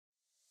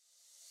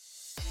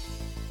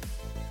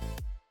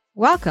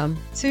Welcome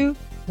to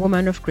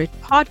Woman of Grit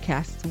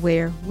podcast,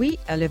 where we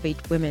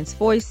elevate women's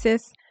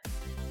voices,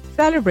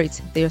 celebrate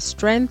their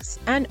strengths,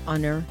 and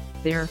honor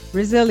their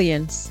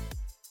resilience.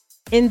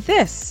 In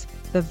this,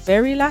 the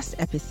very last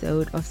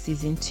episode of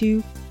season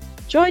 2,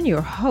 join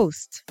your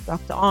host,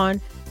 Dr. On,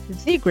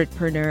 the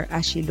Gritpreneur,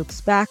 as she looks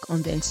back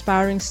on the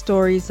inspiring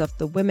stories of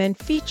the women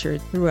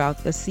featured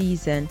throughout the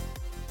season.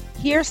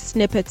 Hear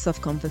snippets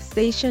of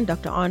conversation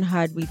Dr. On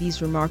had with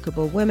these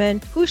remarkable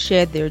women who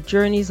shared their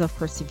journeys of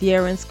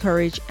perseverance,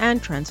 courage,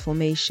 and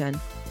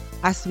transformation.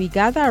 As we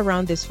gather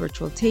around this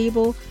virtual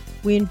table,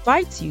 we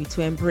invite you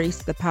to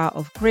embrace the power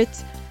of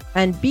grit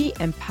and be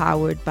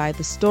empowered by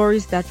the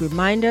stories that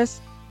remind us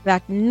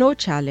that no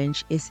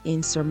challenge is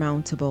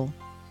insurmountable.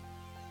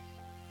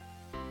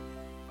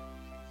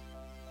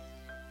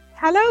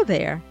 Hello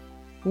there,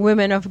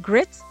 women of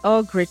grit,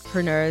 or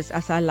gritpreneurs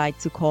as I like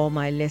to call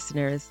my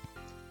listeners.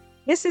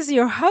 This is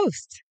your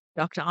host,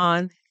 Dr.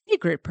 On, the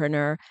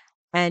Gritpreneur,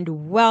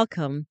 and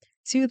welcome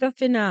to the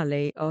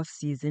finale of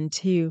season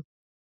 2.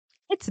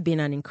 It's been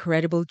an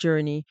incredible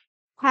journey,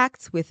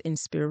 packed with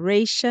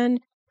inspiration,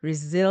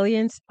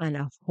 resilience, and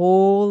a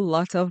whole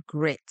lot of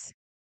grit.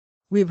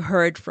 We've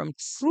heard from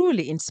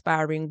truly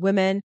inspiring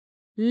women,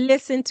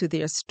 listened to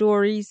their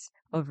stories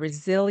of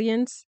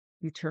resilience,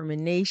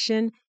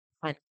 determination,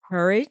 and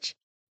courage,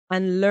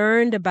 and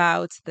learned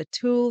about the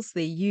tools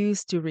they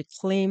use to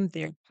reclaim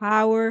their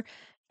power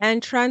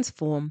and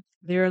transform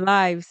their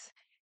lives.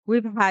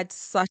 We've had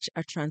such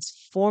a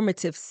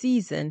transformative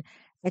season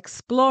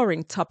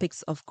exploring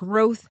topics of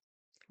growth,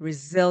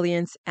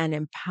 resilience, and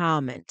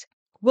empowerment.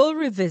 We'll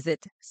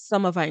revisit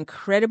some of our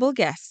incredible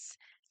guests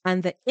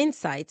and the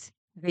insights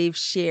they've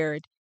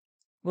shared.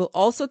 We'll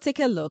also take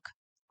a look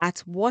at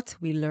what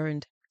we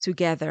learned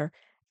together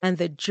and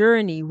the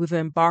journey we've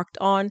embarked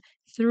on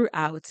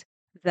throughout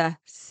the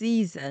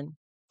season.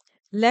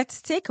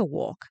 Let's take a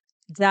walk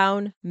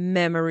down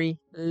memory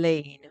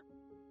lane.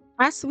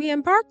 As we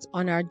embarked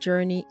on our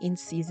journey in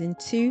season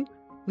 2,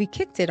 we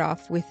kicked it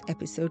off with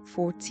episode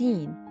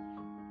 14,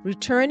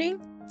 returning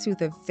to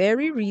the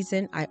very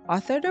reason I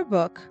authored a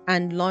book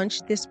and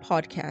launched this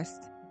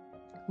podcast.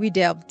 We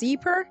delve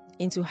deeper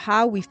into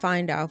how we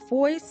find our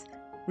voice,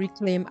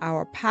 reclaim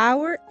our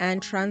power,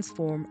 and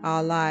transform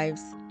our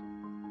lives.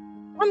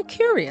 I'm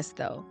curious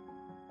though,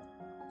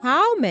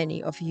 how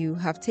many of you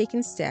have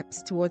taken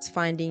steps towards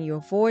finding your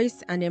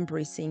voice and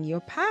embracing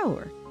your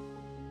power?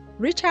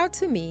 Reach out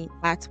to me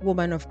at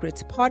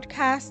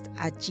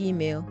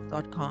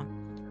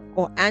womanofgritpodcast@gmail.com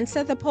or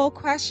answer the poll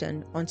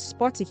question on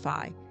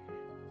Spotify.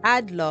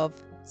 I'd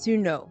love to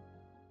know.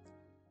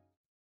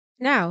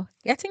 Now,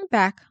 getting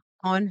back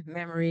on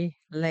memory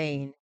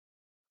lane.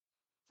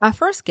 Our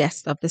first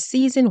guest of the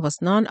season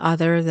was none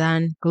other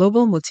than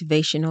global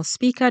motivational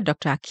speaker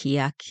Dr.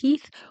 Akia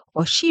Keith,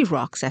 or She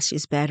Rocks as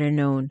she's better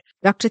known.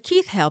 Dr.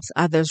 Keith helps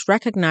others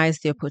recognize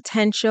their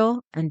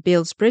potential and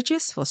builds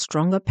bridges for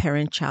stronger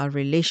parent-child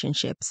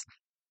relationships.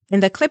 In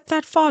the clip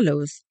that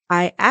follows,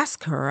 I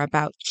ask her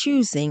about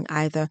choosing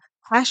either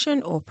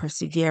passion or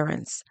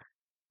perseverance.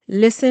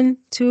 Listen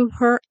to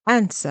her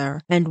answer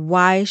and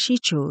why she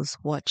chose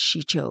what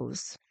she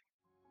chose.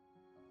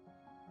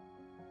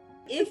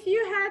 If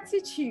you had to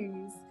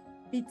choose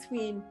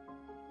between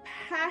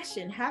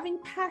having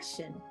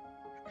passion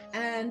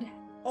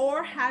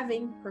or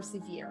having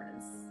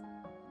perseverance,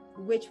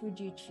 which would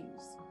you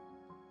choose?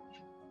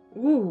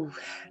 Ooh,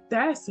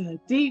 that's a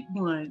deep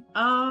one.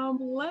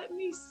 Let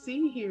me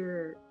see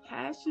here.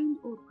 Passion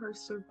or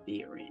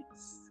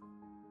perseverance?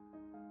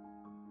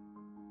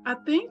 I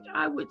think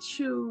I would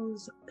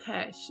choose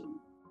passion.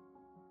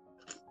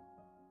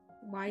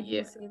 Why do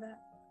you say that?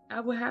 I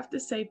would have to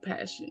say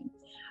passion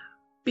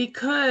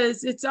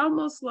because it's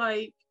almost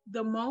like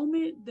the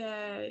moment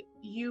that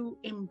you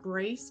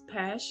embrace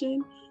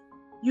passion,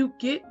 you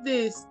get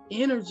this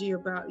energy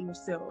about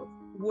yourself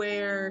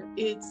where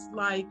it's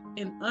like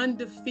an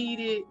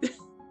undefeated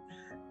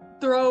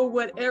throw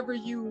whatever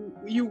you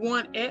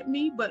want at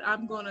me, but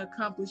I'm going to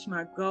accomplish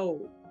my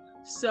goal.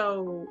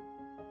 So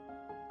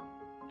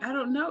I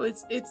don't know.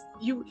 It's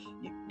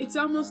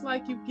almost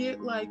like you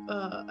get like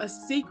a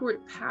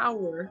secret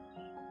power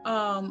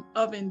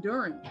of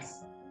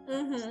endurance.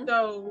 Mm-hmm.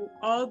 So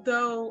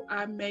although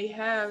I may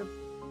have,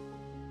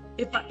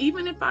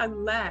 even if I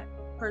lack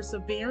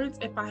perseverance,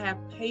 if I have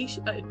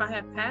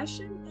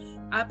passion,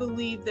 I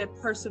believe that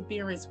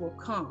perseverance will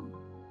come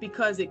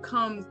because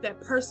that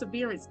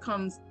perseverance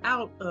comes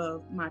out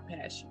of my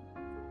passion.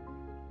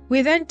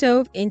 We then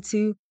dove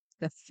into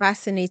the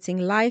fascinating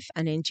life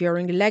and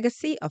enduring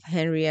legacy of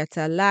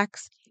Henrietta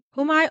Lacks,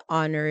 whom I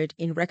honored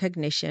in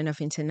recognition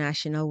of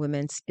International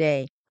Women's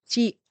Day.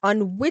 She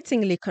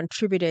unwittingly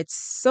contributed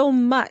so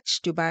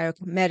much to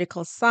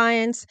biomedical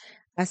science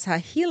as her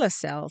HeLa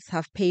cells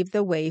have paved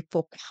the way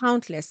for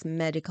countless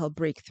medical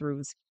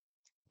breakthroughs.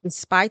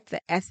 Despite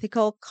the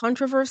ethical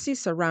controversy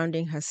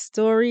surrounding her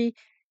story,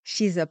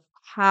 she's a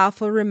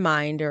powerful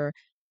reminder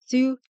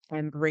to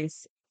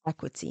embrace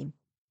equity.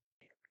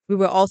 We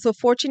were also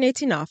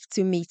fortunate enough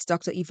to meet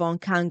Dr. Yvonne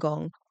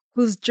Kangong,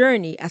 whose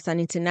journey as an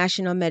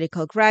international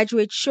medical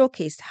graduate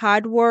showcased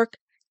hard work,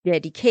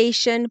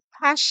 dedication,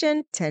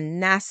 passion,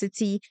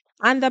 tenacity,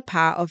 and the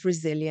power of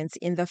resilience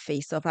in the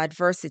face of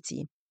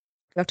adversity.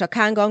 Dr.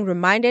 Kangong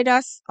reminded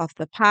us of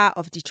the power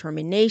of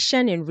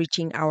determination in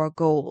reaching our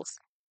goals.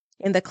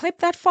 In the clip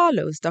that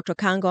follows, Dr.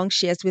 Kangong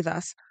shares with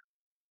us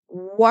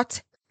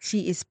what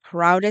she is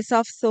proudest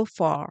of so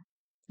far.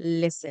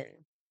 Listen.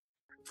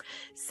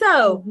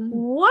 So,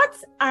 what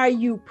are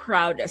you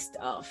proudest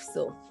of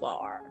so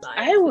far?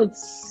 I would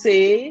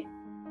say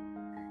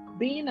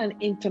being an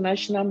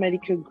international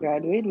medical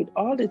graduate with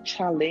all the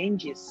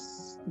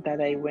challenges that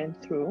I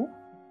went through,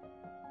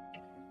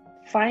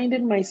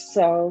 finding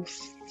myself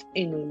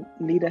in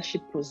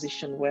leadership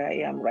position where I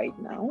am right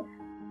now.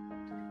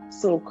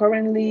 So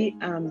currently,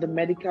 I'm the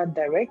medical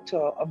director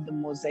of the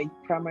Mosaic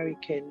Primary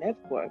Care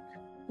Network,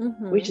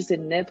 which is a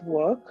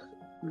network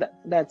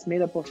that's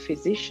made up of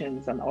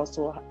physicians and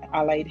also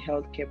allied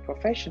healthcare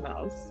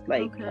professionals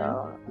like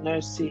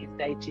nurses,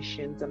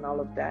 dietitians, and all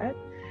of that.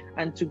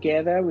 And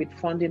together with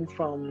funding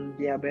from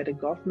the Alberta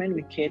government,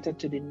 we cater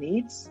to the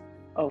needs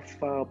of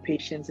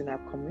patients in our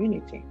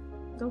community.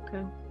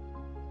 Okay.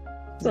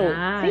 So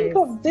think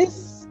of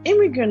this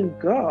immigrant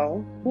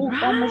girl who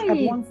almost at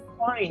one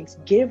point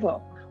gave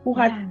up, who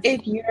had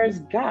 8 years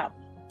gap.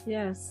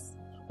 Yes.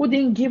 Who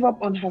didn't give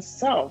up on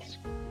herself.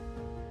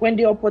 When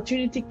the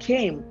opportunity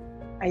came,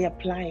 I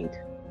applied.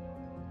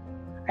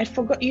 I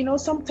forgot,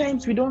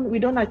 sometimes we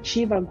don't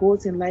achieve our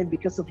goals in life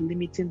because of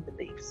limiting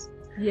beliefs.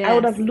 Yes. I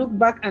would have looked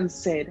back and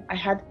said, I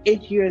had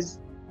 8 years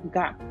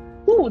gap.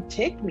 Who would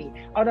take me?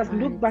 I would have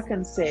looked back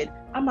and said,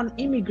 I'm an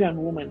immigrant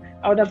woman.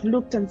 I would have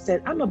looked and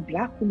said, I'm a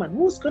Black woman.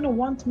 Who's going to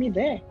want me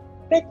there?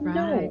 But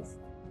no,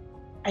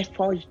 I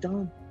forged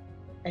on.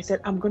 I said,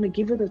 I'm going to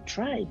give it a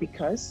try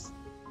because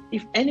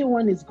if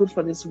anyone is good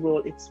for this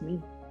role, it's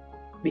me.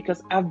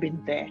 Because I've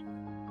been there.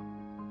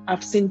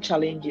 I've seen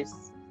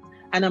challenges.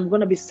 And I'm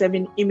going to be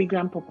serving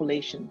immigrant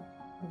population.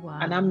 Wow.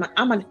 And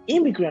I'm an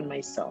immigrant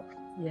myself.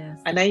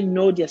 Yes. And I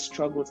know their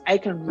struggles. I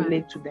can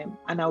relate to them.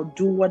 And I'll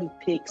do what it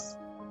takes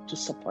to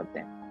support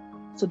them.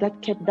 So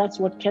that's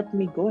what kept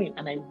me going.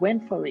 And I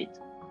went for it.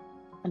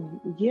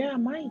 And here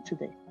am I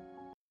today.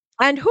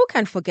 And who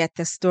can forget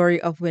the story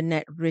of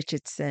Wynette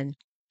Richardson?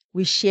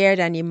 We shared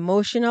an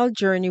emotional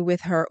journey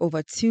with her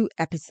over 2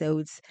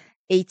 episodes,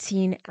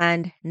 18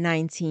 and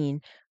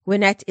 19.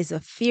 Wynette is a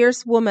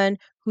fierce woman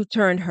who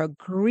turned her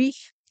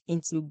grief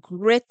into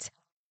grit,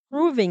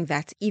 proving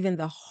that even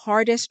the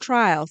hardest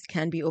trials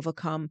can be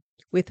overcome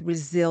with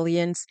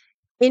resilience,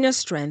 inner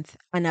strength,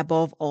 and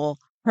above all,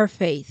 her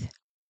faith.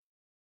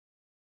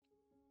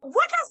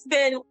 What has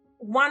been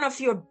one of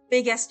your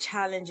biggest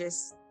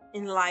challenges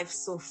in life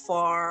so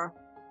far?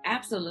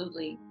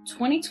 Absolutely.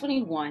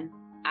 2021,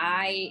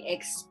 I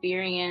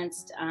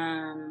experienced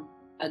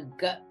a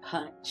gut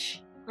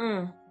punch.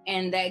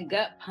 And that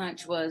gut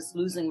punch was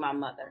losing my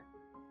mother.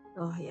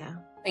 Oh, yeah.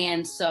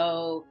 And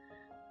so,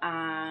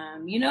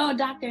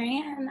 Dr.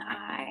 Ann,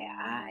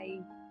 I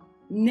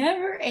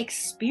never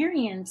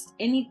experienced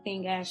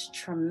anything as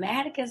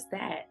traumatic as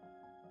that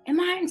in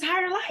my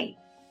entire life.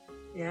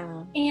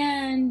 Yeah.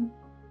 And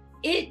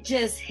it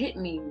just hit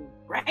me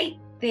right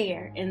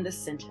there in the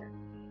center.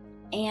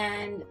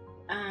 And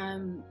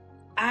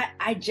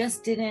I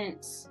just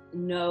didn't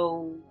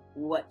know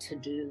what to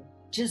do.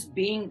 Just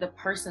being the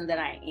person that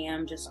I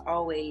am, just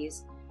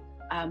always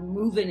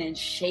moving and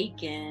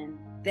shaking,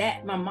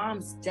 that my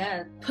mom's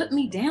death put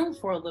me down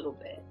for a little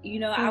bit.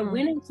 I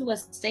went into a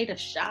state of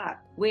shock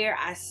where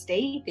I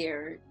stayed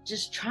there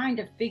just trying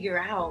to figure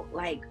out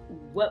like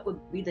what would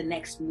be the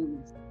next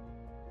move.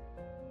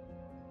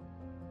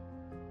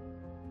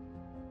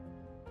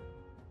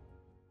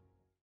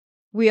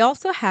 We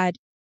also had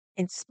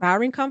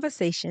inspiring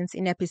conversations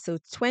in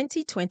episodes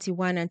 20,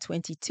 21, and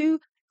 22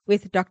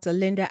 with Dr.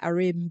 Linda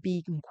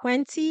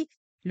Arimbi-Nkwenti,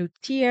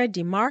 Lucia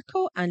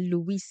DiMarco, and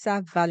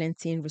Luisa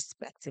Valentin,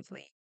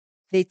 respectively.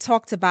 They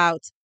talked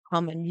about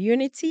common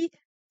unity,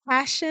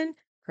 passion,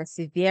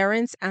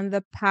 perseverance, and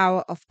the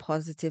power of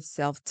positive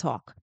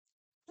self-talk.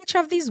 Each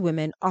of these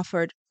women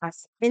offered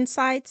us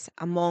insights,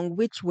 among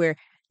which were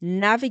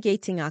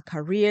navigating our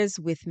careers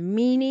with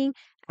meaning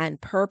and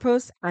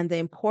purpose, and the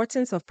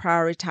importance of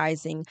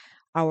prioritizing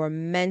our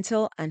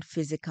mental and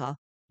physical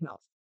health.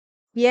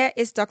 Here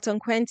is Dr.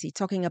 Nkwenti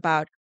talking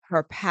about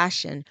her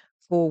passion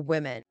for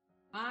women.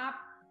 My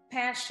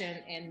passion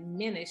in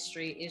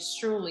ministry is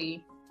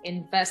truly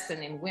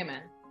investing in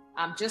women.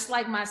 Just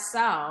like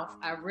myself,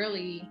 I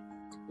really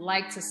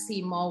like to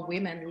see more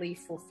women live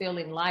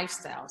fulfilling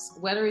lifestyles,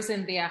 whether it's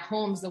in their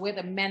homes, the way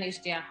they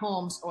manage their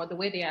homes, or the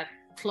way they are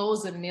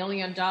closing $1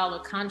 million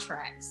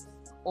contracts,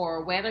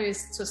 or whether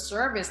it's to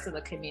service to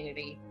the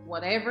community,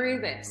 whatever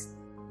it is,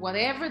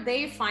 whatever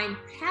they find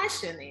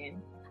passion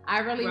in, I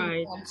really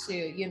want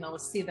to,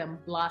 see them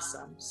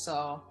blossom.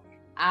 So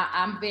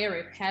I'm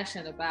very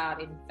passionate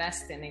about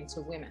investing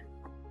into women.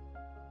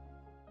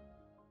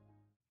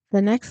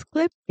 The next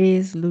clip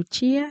is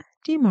Lucia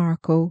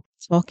DiMarco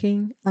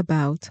talking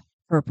about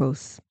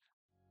purpose.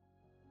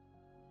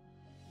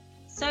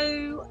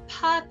 So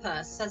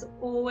purpose has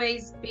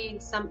always been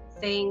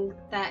something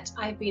that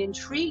I've been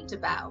intrigued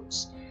about,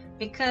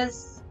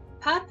 because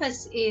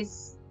purpose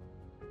is,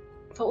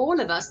 for all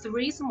of us, the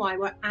reason why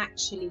we're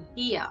actually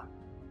here.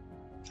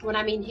 When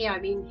I mean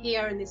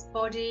here in this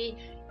body,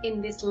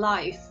 in this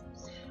life.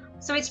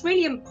 So it's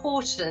really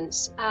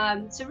important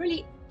to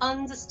really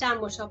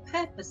understand what our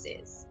purpose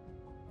is.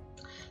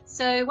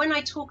 So when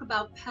I talk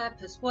about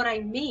purpose, what I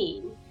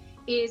mean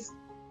is,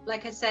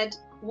 like I said,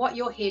 what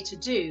you're here to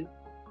do.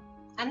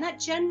 And that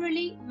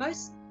generally,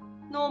 most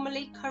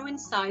normally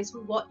coincides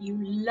with what you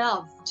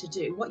love to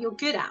do, what you're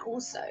good at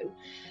also.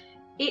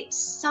 It's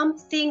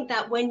something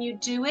that when you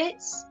do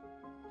it,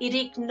 it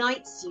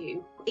ignites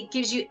you. It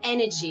gives you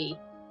energy.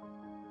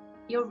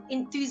 You're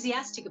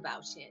enthusiastic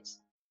about it.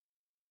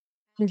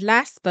 And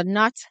last but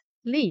not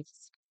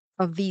least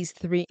of these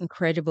three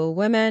incredible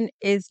women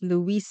is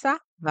Louisa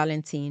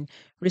Valentine,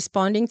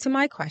 responding to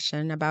my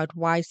question about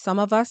why some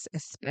of us,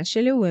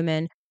 especially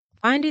women,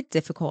 find it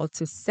difficult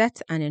to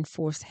set and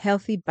enforce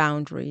healthy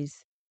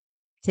boundaries.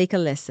 Take a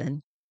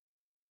listen.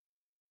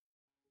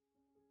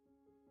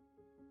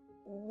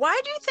 Why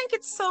do you think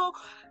it's so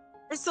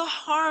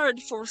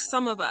hard for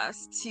some of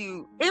us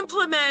to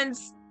implement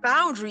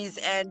boundaries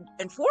and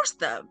enforce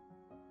them?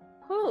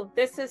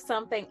 This is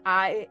something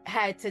I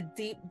had to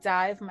deep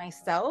dive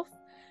myself.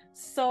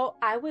 So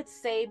I would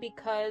say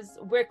because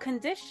we're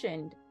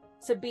conditioned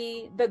to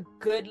be the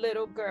good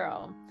little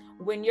girl.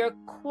 When you're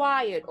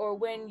quiet or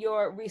when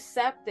you're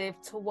receptive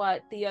to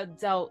what the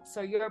adults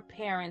or your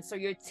parents or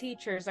your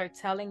teachers are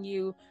telling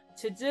you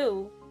to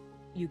do,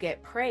 you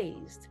get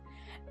praised.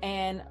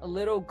 And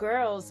little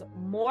girls,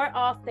 more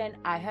often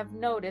I have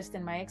noticed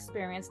in my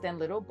experience than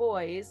little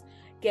boys,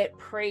 get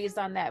praised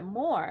on that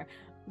more.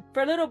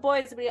 For little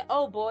boys to be,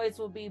 oh, boys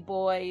will be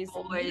boys.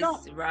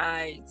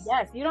 Right.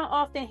 Yes, you don't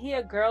often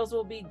hear girls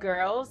will be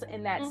girls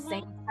in that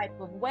same type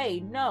of way.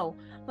 No,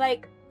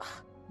 like,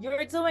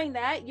 you're doing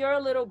that. You're a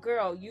little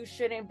girl. You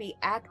shouldn't be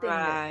acting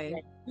right.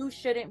 like you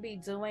shouldn't be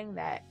doing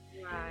that.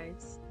 Right.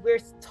 We're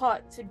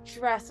taught to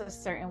dress a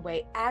certain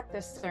way, act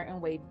a certain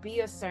way,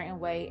 be a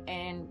certain way,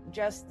 and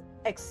just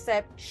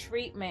accept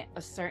treatment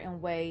a certain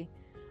way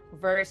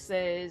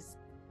versus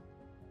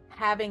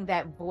having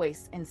that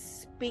voice and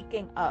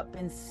speaking up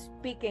and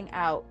speaking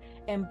out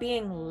and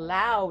being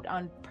loud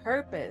on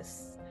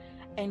purpose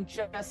and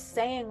just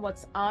saying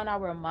what's on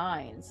our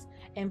minds.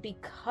 And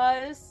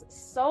because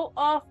so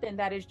often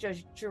that is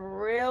just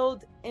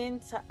drilled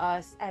into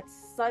us at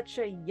such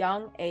a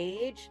young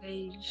age,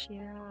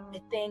 I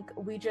think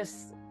we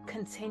just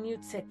continue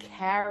to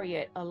carry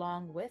it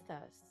along with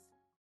us.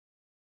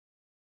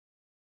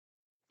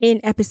 In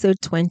episode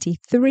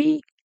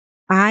 23,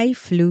 I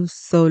flew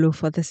solo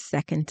for the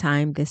second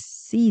time this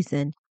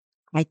season.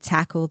 I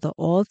tackled the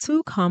all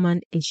too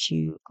common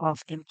issue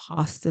of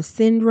imposter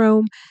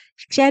syndrome,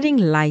 shedding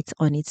light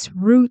on its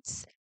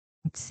roots,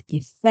 its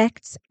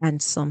effects,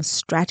 and some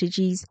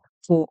strategies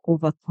for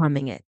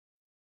overcoming it.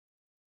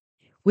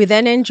 We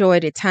then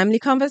enjoyed a timely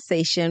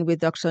conversation with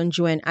Dr.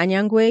 Njoen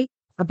Anyangwe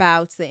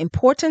about the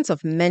importance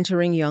of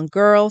mentoring young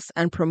girls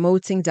and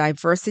promoting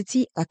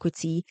diversity,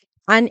 equity,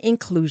 and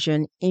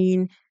inclusion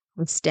in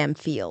the STEM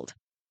field.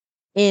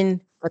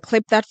 In the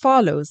clip that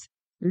follows,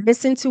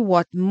 listen to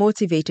what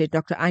motivated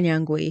Dr.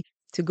 Anyangwe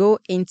to go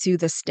into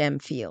the STEM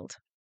field.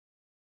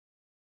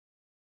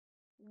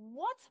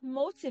 What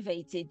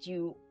motivated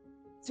you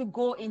to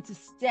go into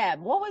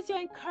STEM? What was your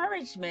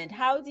encouragement?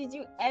 How did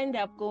you end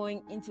up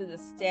going into the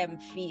STEM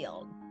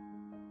field?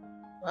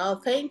 Well,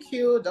 thank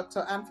you,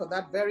 Dr. Ann, for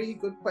that very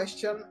good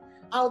question.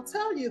 I'll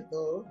tell you,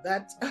 though,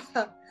 that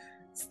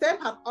STEM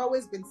have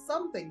always been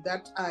something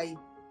that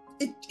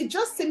it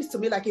just seems to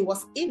me like it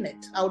was in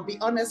it. I would be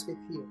honest with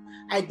you.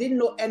 I didn't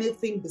know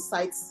anything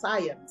besides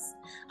science.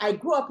 I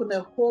grew up in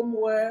a home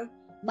where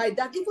my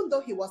dad, even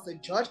though he was a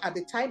judge at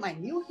the time I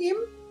knew him,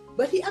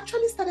 but he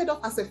actually started off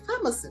as a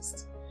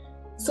pharmacist.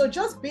 So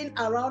just being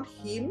around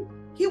him,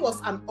 he was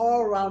an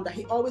all-rounder.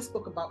 He always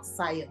spoke about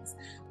science.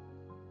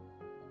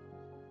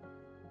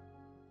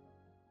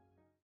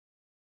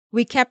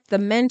 We kept the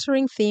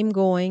mentoring theme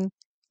going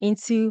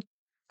into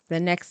the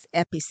next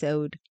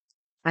episode.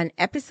 An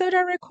episode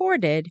I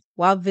recorded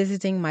while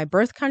visiting my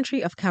birth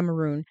country of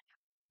Cameroon.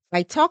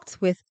 I talked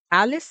with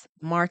Alice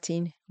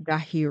Martin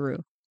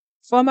Dahiru,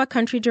 former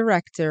country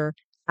director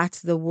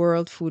at the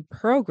World Food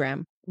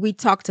Programme. We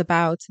talked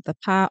about the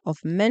power of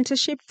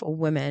mentorship for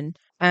women,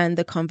 and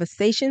the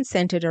conversation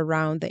centered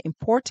around the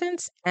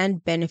importance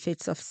and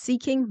benefits of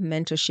seeking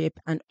mentorship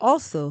and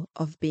also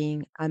of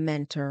being a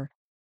mentor.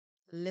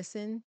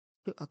 Listen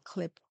to a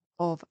clip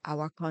of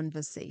our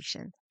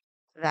conversation.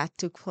 That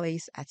took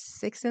place at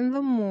 6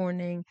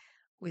 a.m.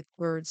 with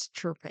birds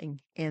chirping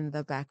in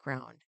the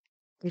background.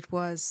 It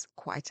was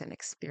quite an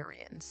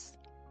experience.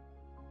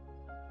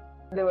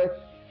 There were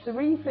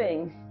three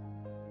things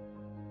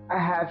I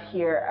have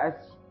here as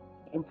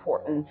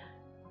important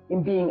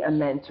in being a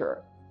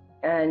mentor.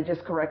 And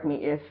just correct me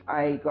if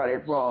I got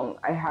it wrong.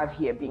 I have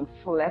here being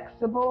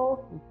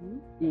flexible,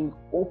 being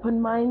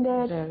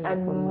open-minded,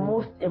 and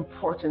most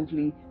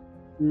importantly,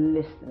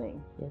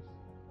 listening. Yes.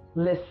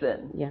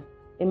 Listen. Yeah.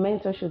 A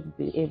mentor should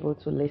be able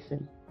to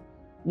listen.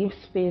 Give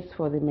space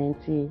for the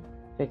mentee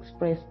to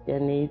express their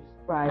needs,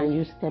 Right. and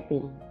you step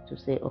in to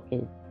say,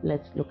 okay,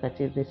 let's look at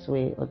it this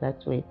way or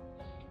that way.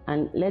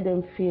 And let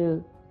them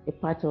feel a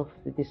part of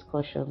the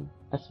discussion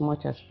as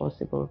much as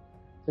possible.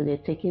 So they're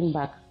taking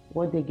back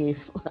what they gave.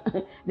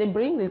 They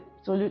bring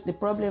the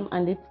problem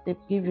and they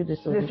give you the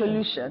solution. The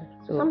solution.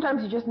 So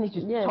sometimes you just need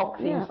to talk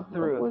things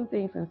through. Open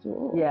things and say,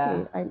 oh,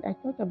 Yeah. okay, I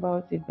thought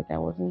about it, but I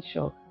wasn't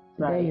sure.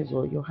 So Right. there you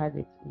go, you had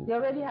it. They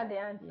already had the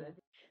answer.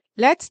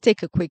 Let's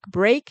take a quick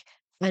break.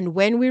 And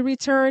when we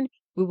return,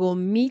 we will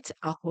meet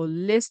a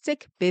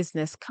holistic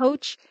business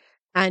coach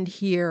and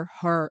hear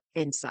her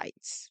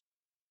insights.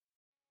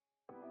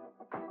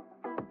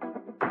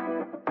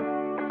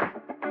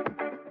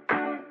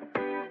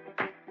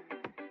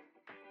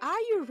 Are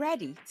you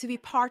ready to be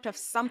part of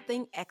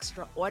something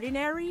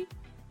extraordinary?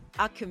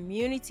 A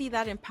community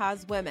that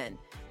empowers women,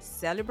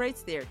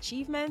 celebrates their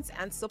achievements,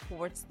 and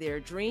supports their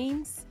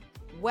dreams?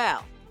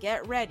 Well,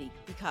 get ready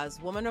because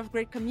Woman of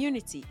Grit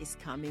Community is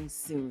coming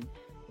soon.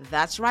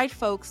 That's right,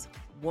 folks.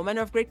 Woman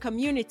of Grit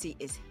Community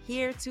is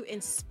here to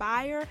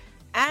inspire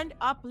and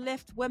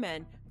uplift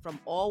women from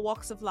all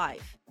walks of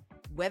life.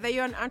 Whether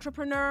you're an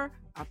entrepreneur,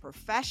 a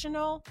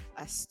professional,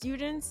 a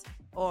student,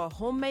 or a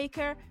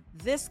homemaker,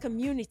 this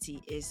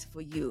community is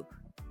for you.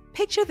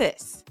 Picture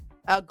this: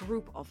 a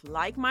group of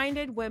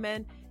like-minded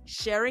women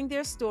sharing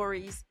their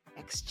stories,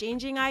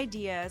 exchanging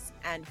ideas,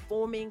 and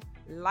forming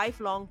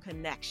lifelong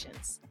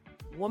connections.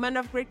 Woman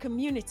of Grit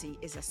Community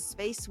is a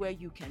space where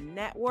you can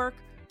network,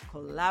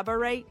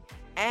 collaborate,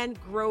 and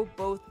grow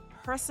both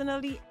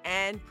personally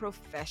and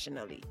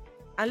professionally.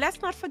 And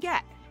let's not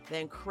forget the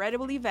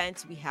incredible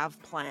events we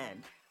have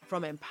planned.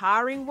 From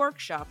empowering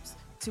workshops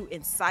to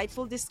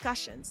insightful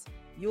discussions,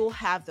 you'll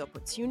have the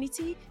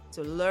opportunity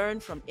to learn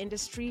from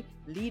industry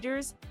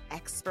leaders,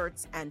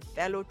 experts, and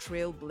fellow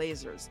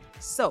trailblazers.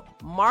 So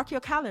mark your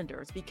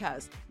calendars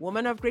because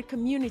Woman of Grit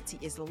Community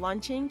is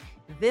launching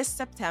this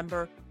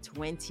September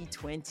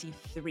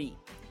 2023.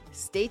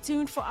 Stay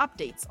tuned for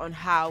updates on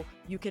how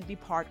you can be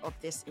part of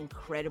this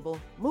incredible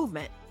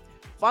movement.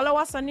 Follow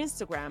us on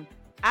Instagram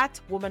at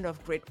Woman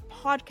of Grit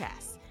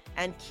Podcast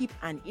and keep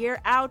an ear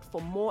out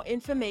for more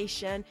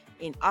information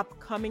in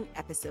upcoming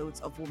episodes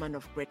of Woman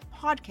of Grit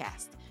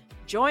Podcast.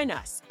 Join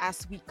us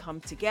as we come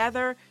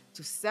together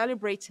to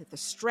celebrate the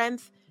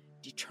strength,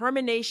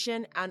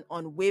 determination, and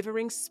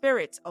unwavering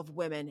spirit of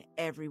women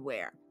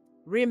everywhere.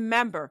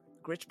 Remember,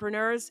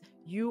 Gritpreneurs,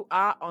 you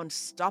are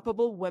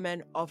unstoppable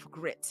women of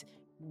grit.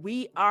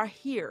 We are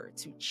here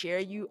to cheer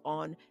you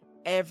on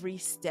every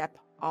step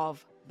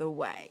of the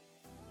way.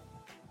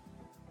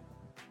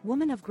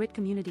 Woman of Grit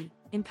Community,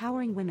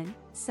 empowering women,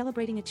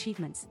 celebrating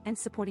achievements, and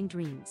supporting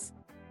dreams.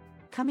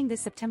 Coming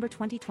this September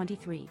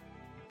 2023.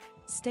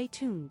 Stay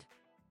tuned.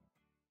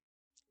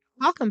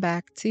 Welcome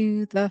back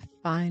to the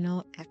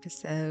final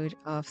episode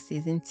of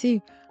Season 2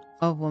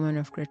 of Woman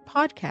of Grit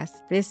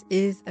Podcast. This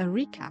is a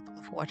recap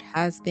of what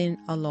has been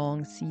a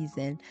long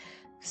season.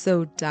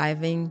 So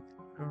diving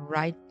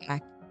right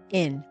back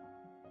in.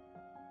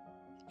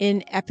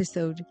 In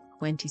episode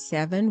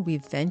 27, we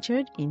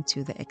ventured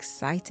into the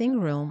exciting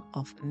realm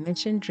of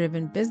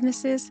mission-driven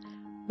businesses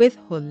with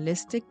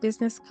holistic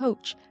business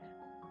coach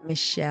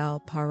Michelle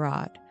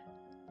Parad.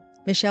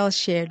 Michelle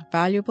shared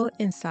valuable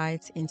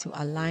insights into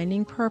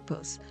aligning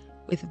purpose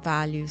with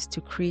values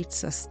to create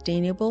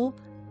sustainable,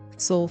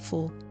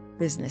 soulful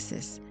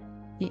businesses.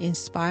 She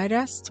inspired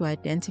us to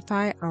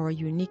identify our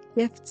unique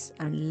gifts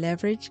and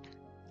leverage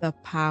the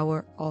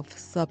power of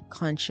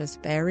subconscious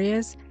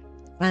barriers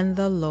and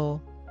the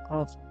law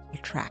of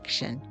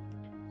attraction.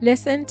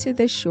 Listen to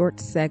this short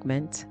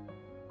segment.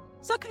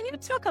 So can you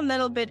talk a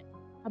little bit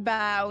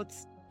about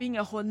being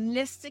a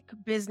holistic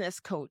business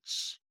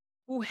coach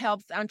who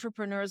helps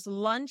entrepreneurs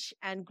launch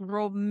and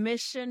grow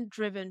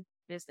mission-driven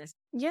business?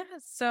 Yeah,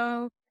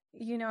 so,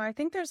 I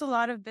think there's a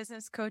lot of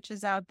business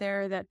coaches out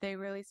there that they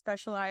really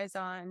specialize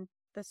on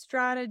the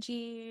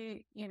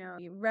strategy,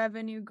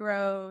 revenue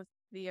growth,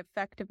 the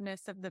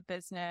effectiveness of the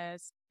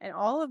business, and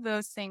all of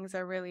those things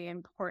are really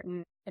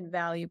important and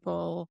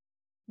valuable.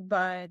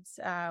 But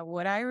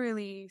what I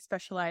really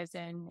specialize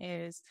in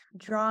is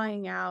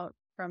drawing out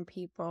from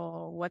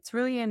people what's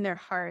really in their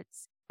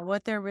hearts,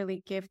 what they're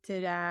really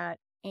gifted at,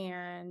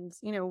 and,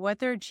 what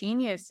their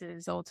genius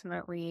is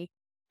ultimately,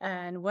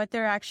 and what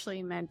they're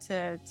actually meant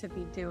to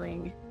be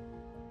doing.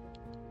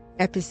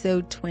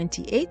 Episode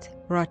 28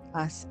 brought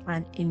us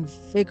an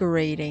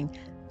invigorating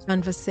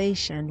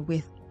conversation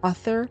with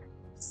author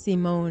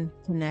Simone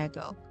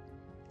Cunego.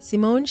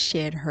 Simone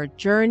shared her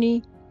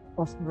journey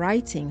of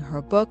writing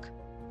her book,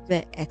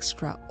 The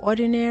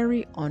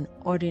Extraordinary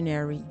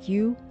Unordinary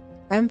You,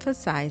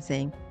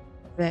 emphasizing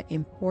the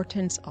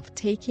importance of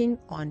taking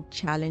on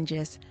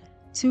challenges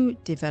to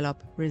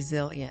develop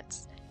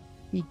resilience.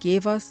 He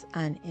gave us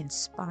an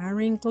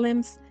inspiring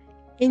glimpse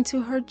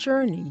into her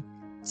journey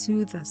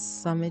to the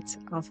summit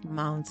of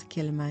Mount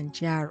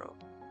Kilimanjaro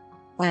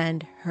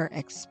and her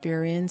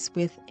experience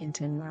with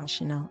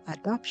international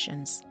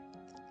adoptions.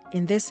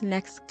 In this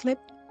next clip,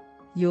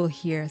 you'll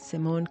hear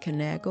Simone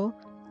Canego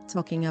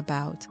talking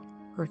about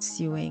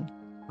pursuing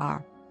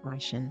our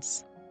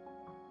passions.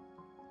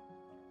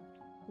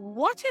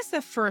 What is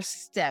the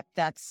first step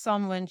that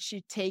someone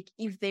should take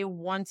if they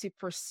want to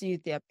pursue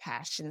their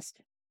passions,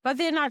 but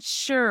they're not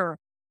sure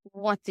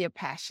what their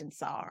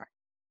passions are?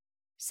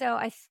 So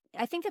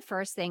I think the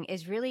first thing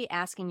is really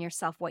asking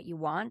yourself what you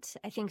want.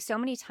 I think so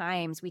many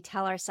times we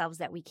tell ourselves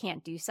that we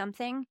can't do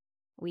something.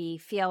 We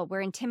feel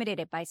we're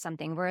intimidated by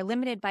something. We're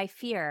limited by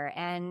fear.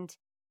 And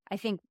I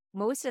think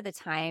most of the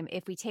time,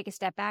 if we take a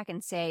step back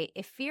and say,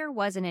 if fear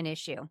wasn't an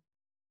issue,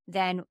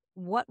 then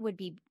what would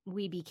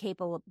we be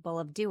capable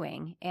of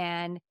doing?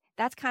 And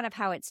that's kind of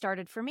how it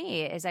started for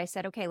me, is I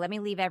said, okay, let me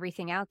leave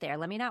everything out there.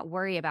 Let me not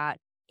worry about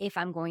if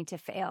I'm going to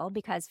fail,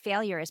 because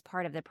failure is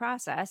part of the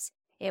process.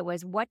 It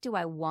was, what do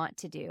I want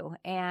to do?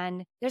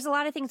 And there's a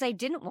lot of things I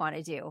didn't want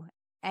to do.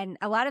 And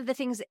a lot of the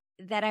things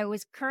that I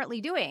was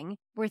currently doing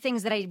were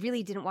things that I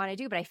really didn't want to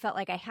do, but I felt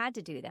like I had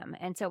to do them.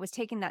 And so it was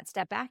taking that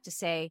step back to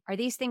say, are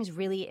these things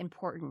really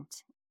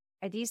important?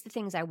 Are these the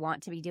things I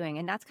want to be doing?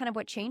 And that's kind of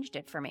what changed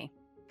it for me.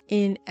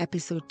 In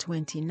episode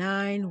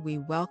 29, we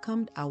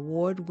welcomed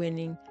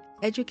award-winning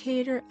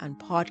educator and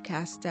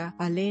podcaster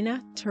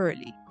Elena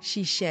Turley.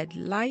 She shed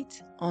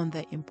light on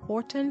the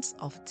importance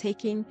of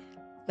taking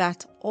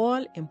that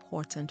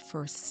all-important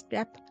first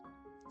step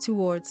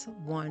towards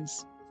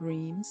one's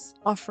dreams,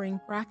 offering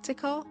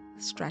practical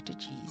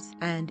strategies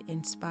and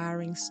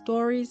inspiring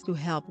stories to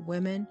help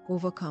women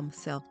overcome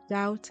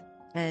self-doubt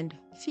and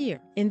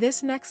fear. In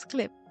this next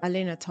clip,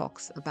 Elena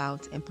talks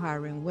about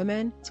empowering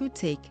women to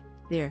take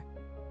their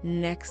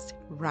next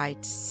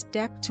right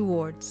step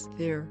towards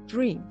their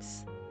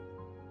dreams.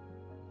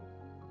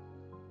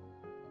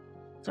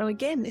 So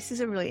again, this is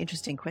a really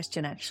interesting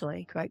question,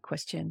 actually. Great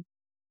question.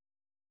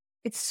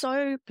 It's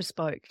so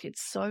bespoke.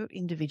 It's so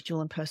individual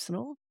and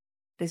personal.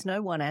 There's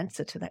no one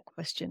answer to that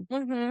question.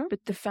 Mm-hmm. But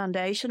the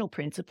foundational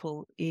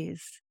principle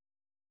is,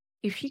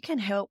 if you can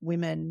help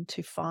women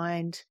to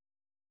find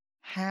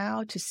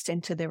how to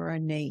center their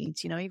own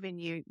needs, even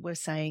you were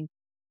saying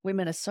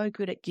women are so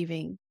good at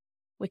giving.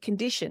 We're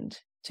conditioned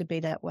to be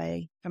that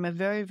way from a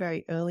very,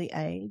 very early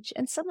age.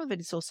 And some of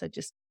it is also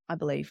just, I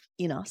believe,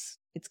 in us.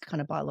 It's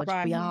kind of biological.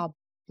 Right. We are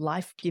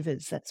life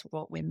givers. That's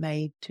what we're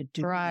made to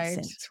do, right. in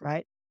a sense,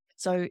 right?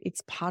 So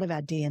it's part of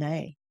our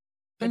DNA,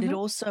 but it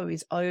also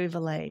is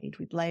overlaid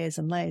with layers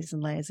and layers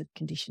and layers of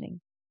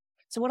conditioning.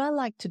 So what I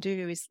like to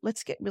do is,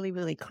 let's get really,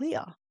 really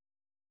clear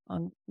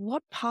on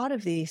what part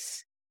of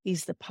this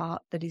is the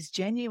part that is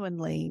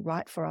genuinely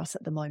right for us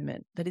at the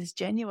moment, that is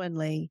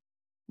genuinely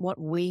what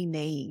we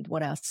need,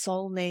 what our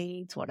soul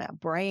needs, what our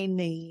brain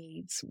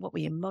needs, what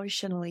we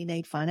emotionally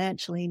need,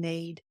 financially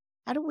need.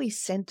 How do we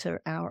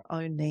center our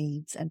own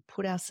needs and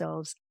put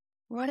ourselves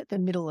right at the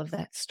middle of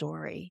that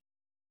story?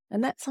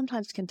 And that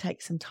sometimes can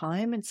take some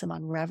time and some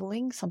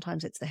unraveling.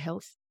 Sometimes it's the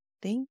health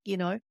thing.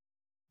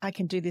 I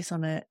can do this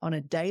on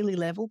a daily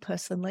level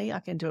personally. I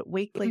can do it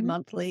weekly,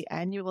 monthly,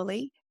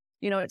 annually.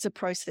 It's a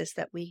process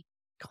that we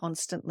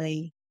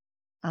constantly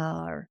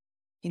are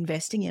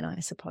investing in, I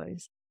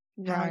suppose.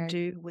 Right. How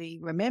do we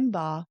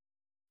remember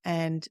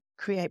and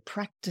create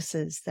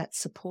practices that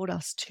support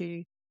us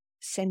to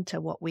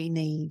center what we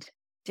need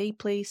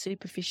deeply,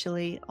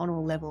 superficially, on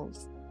all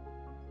levels?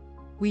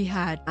 We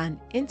had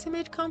an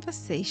intimate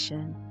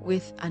conversation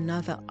with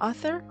another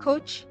author,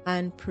 coach,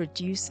 and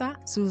producer,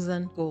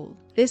 Susan Gold.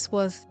 This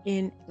was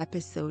in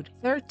episode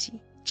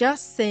 30.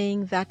 Just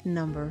saying that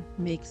number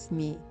makes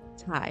me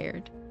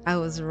tired. I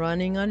was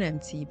running on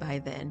empty by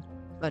then,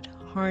 but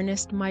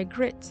harnessed my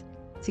grit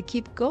to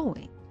keep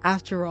going.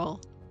 After all,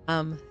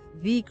 I'm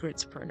the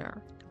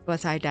gritpreneur,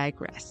 but I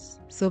digress.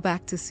 So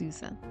back to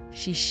Susan.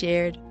 She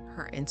shared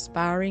her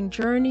inspiring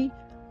journey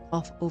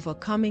of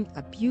overcoming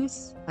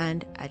abuse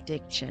and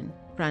addiction,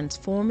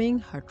 transforming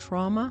her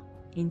trauma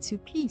into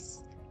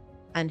peace,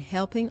 and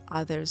helping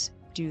others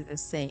do the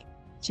same.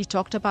 She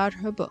talked about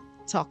her book,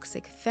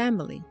 Toxic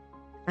Family,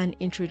 and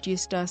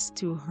introduced us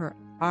to her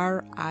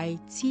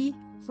RIT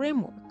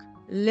framework.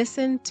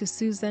 Listen to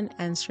Susan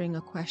answering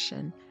a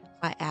question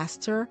I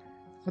asked her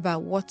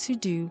about what to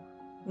do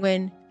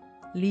when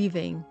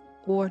leaving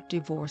or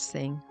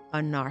divorcing a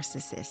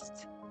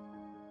narcissist.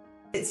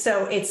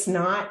 So it's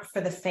not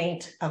for the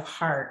faint of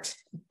heart,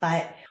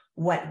 but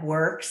what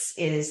works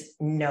is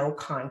no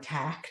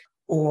contact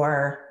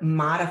or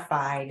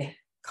modified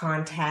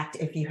contact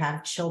if you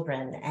have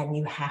children, and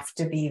you have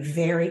to be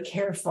very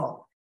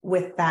careful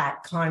with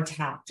that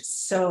contact.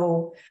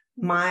 So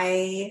whom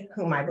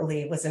I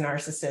believe was a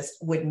narcissist,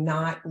 would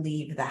not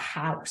leave the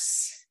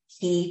house.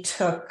 He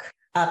took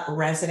up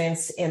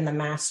residence in the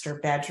master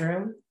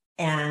bedroom.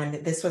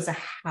 And this was a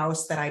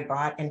house that I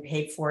bought and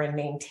paid for and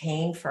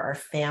maintained for our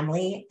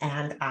family.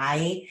 And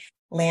I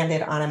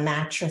landed on a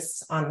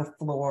mattress on the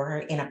floor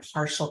in a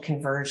partial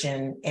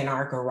conversion in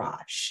our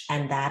garage.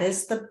 And that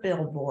is the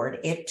billboard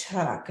it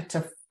took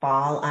to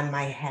fall on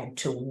my head,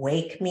 to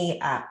wake me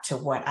up to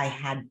what I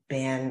had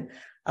been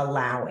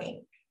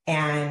allowing.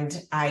 And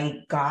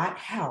I got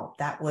help.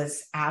 That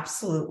was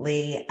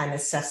absolutely a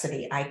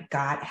necessity. I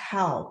got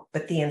help,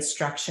 but the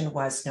instruction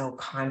was no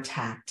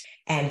contact.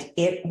 And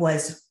it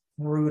was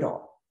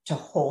brutal to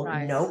hold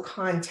no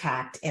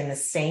contact in the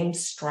same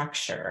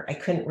structure. I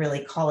couldn't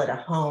really call it a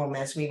home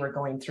as we were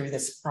going through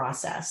this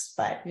process,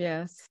 but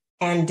yes.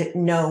 And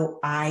no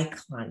eye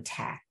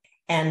contact.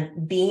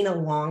 And being a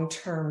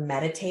long-term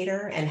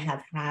meditator and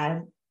have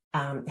had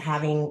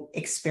having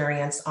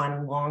experience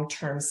on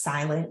long-term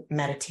silent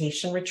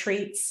meditation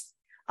retreats,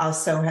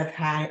 also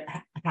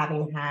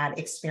having had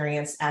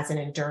experience as an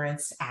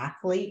endurance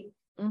athlete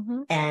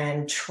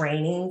and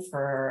training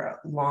for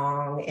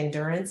long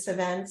endurance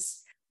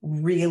events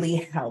really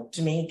helped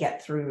me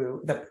get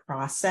through the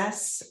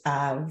process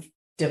of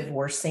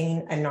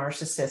divorcing a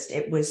narcissist.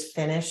 It was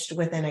finished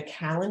within a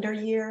calendar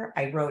year.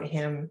 I wrote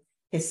him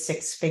his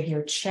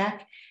 6-figure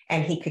check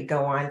and he could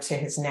go on to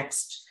his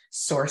next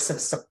source of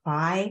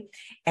supply.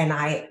 And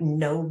I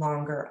no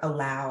longer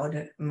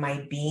allowed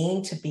my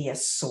being to be a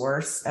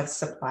source of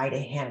supply to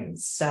him.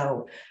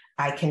 So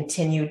I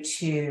continued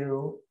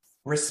to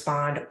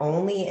respond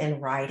only in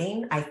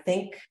writing. I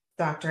think,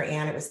 Dr.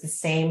 Ann, it was the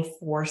same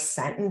 4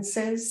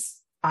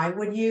 sentences I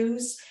would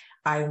use.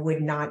 I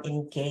would not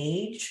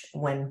engage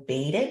when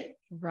baited.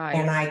 Right.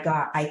 And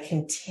I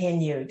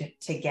continued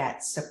to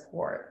get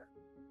support.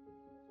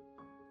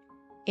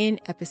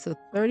 In episode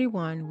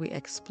 31, we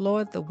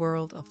explored the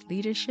world of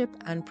leadership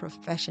and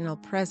professional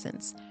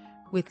presence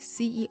with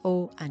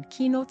CEO and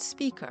keynote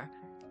speaker,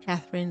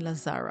 Catherine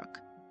Lazaruk.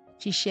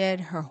 She shared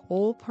her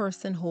whole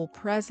person, whole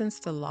presence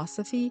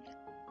philosophy,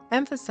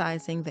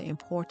 emphasizing the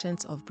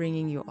importance of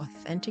bringing your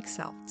authentic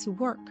self to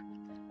work.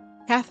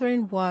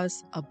 Catherine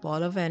was a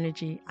ball of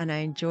energy, and I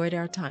enjoyed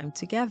our time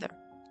together.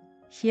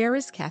 Here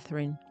is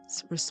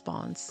Catherine's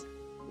response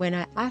when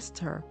I asked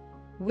her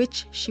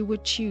which she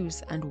would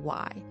choose and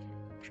why,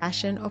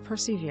 passion or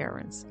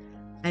perseverance.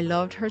 I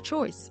loved her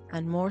choice,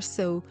 and more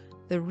so,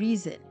 the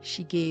reason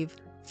she gave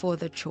for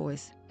the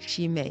choice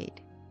she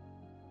made.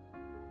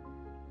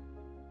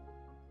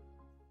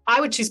 I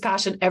would choose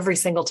passion every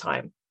single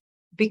time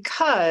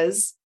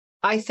because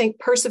I think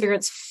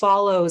perseverance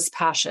follows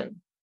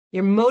passion.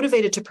 You're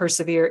motivated to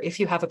persevere if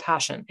you have a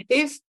passion.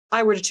 If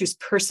I were to choose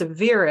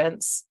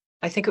perseverance,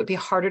 I think it would be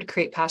harder to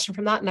create passion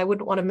from that, and I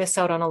wouldn't want to miss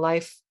out on a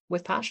life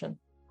with passion.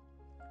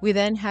 We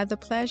then had the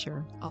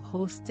pleasure of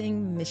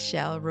hosting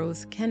Michelle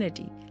Rose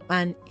Kennedy,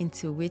 an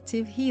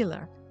intuitive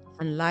healer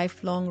and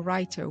lifelong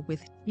writer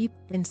with deep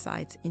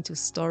insights into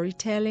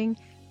storytelling,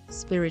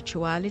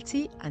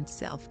 spirituality, and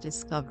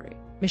self-discovery.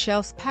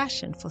 Michelle's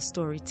passion for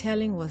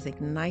storytelling was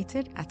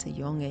ignited at a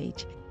young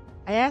age.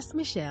 I asked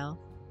Michelle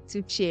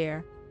to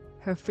share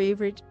her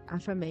favorite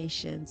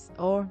affirmations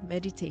or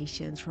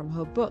meditations from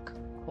her book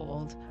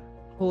called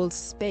Hold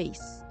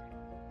Space,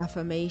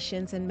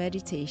 Affirmations and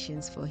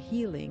Meditations for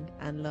Healing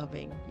and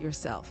Loving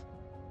Yourself.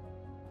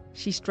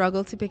 She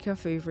struggled to pick her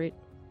favorite,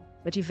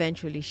 but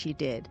eventually she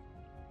did.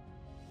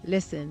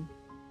 Listen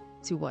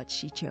to what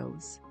she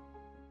chose.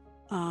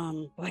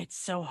 Boy, it's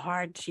so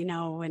hard,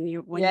 when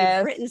you've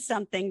Yes. written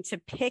something to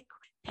pick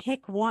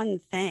one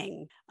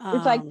thing.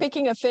 It's like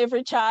picking a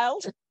favorite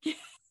child.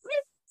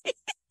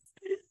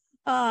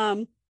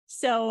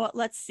 So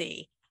let's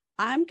see.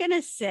 I'm going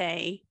to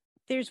say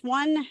there's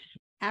one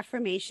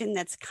affirmation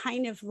that's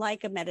kind of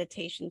like a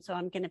meditation. So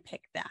I'm going to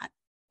pick that.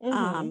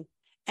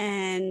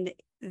 And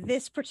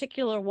this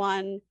particular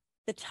one,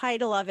 the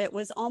title of it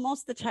was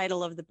almost the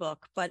title of the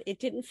book, but it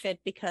didn't fit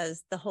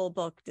because the whole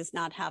book does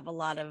not have a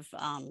lot of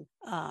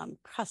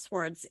cuss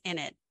words in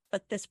it,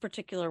 but this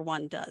particular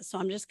one does. So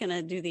I'm just going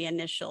to do the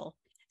initial.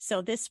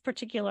 So this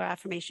particular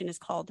affirmation is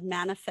called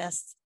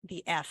Manifest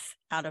the F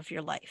Out of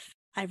Your Life.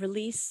 I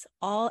release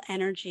all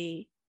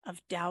energy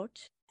of doubt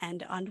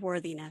and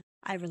unworthiness.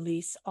 I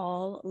release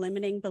all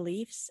limiting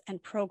beliefs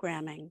and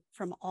programming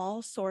from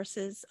all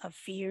sources of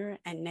fear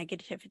and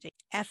negativity.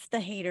 F the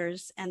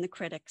haters and the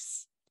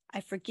critics.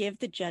 I forgive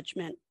the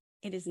judgment.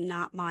 It is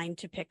not mine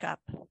to pick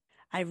up.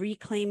 I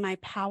reclaim my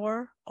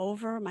power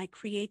over my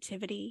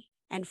creativity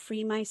and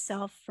free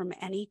myself from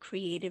any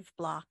creative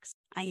blocks.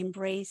 I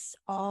embrace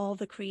all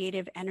the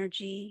creative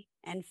energy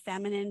and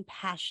feminine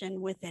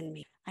passion within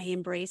me. I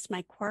embrace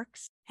my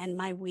quirks and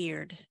my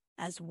weird,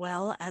 as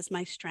well as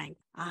my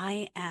strength.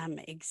 I am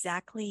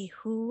exactly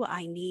who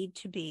I need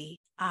to be.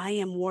 I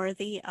am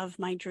worthy of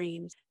my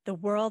dreams. The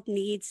world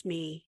needs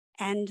me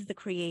and the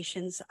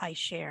creations I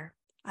share.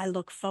 I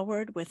look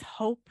forward with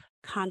hope,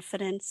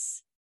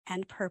 confidence,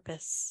 and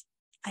purpose.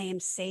 I am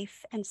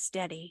safe and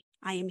steady.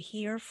 I am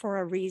here for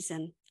a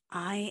reason.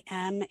 I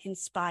am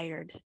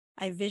inspired.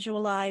 I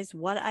visualize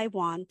what I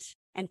want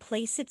and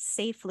place it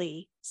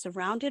safely,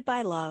 surrounded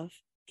by love,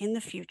 in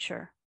the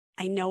future.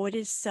 I know it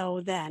is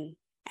so then,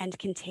 and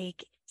can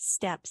take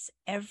steps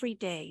every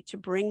day to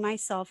bring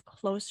myself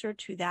closer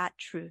to that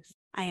truth.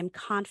 I am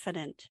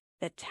confident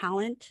that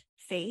talent,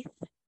 faith,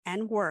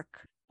 and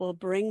work will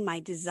bring my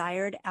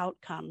desired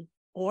outcome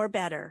or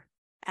better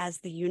as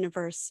the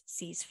universe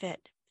sees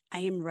fit. I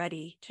am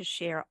ready to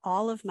share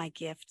all of my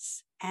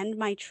gifts and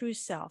my true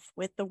self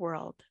with the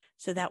world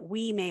so that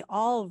we may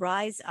all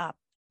rise up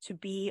to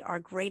be our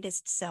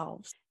greatest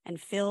selves and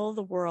fill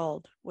the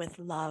world with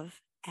love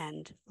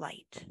and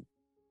light.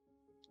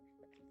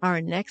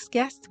 Our next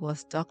guest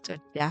was Dr.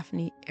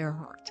 Daphne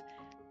Earhart,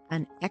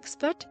 an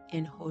expert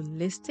in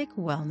holistic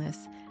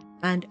wellness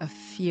and a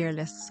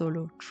fearless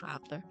solo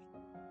traveler.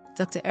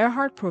 Dr.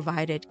 Earhart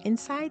provided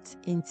insights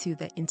into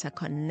the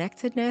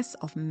interconnectedness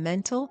of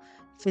mental,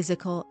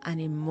 physical, and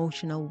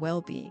emotional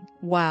well-being,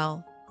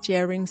 while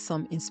sharing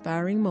some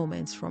inspiring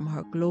moments from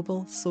her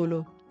global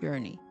solo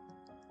journey.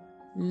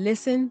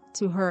 Listen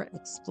to her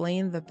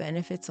explain the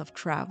benefits of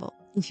travel.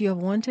 If you have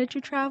wanted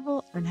to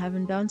travel and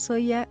haven't done so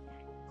yet,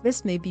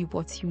 this may be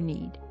what you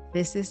need.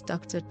 This is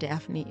Dr.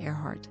 Daphne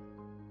Earhart.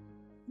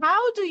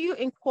 How do you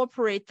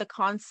incorporate the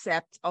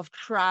concept of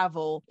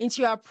travel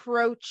into your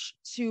approach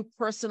to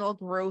personal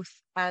growth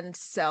and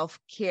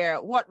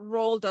self-care? What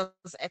role does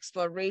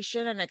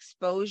exploration and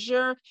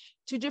exposure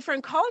to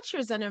different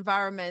cultures and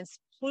environments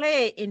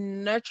play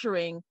in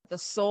nurturing the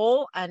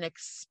soul and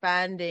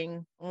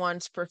expanding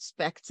one's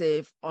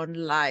perspective on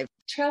life?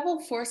 Travel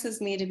forces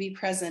me to be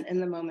present in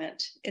the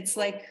moment. It's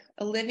like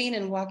a living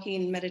and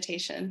walking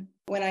meditation.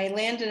 When I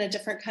land in a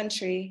different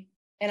country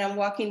and I'm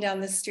walking down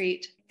the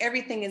street,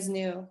 everything is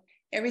new.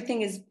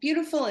 Everything is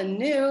beautiful and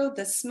new.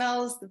 The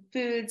smells, the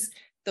foods,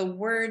 the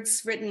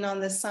words written on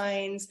the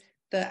signs,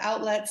 the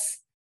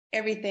outlets,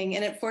 everything.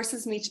 And it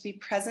forces me to be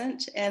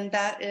present. And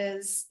that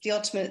is the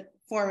ultimate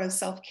form of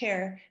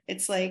self-care.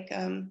 It's like,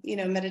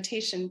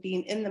 meditation,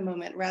 being in the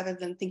moment rather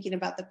than thinking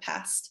about the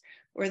past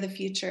or the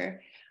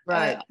future.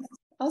 Right.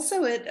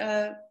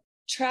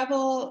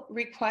 Travel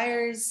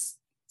requires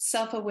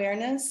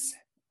self-awareness,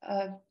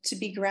 to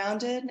be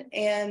grounded,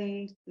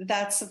 and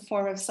that's a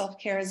form of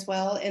self-care as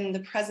well, in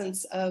the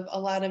presence of a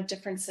lot of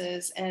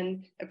differences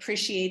and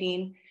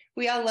appreciating.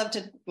 We all love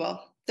to,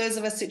 those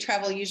of us who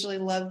travel usually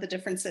love the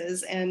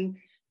differences and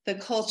the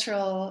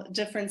cultural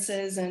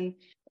differences and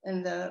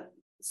the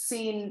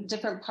seeing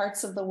different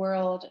parts of the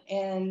world.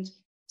 And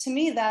to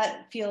me,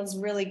 that feels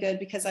really good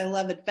because I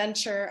love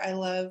adventure. I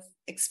love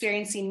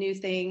experiencing new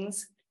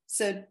things.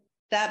 So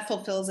that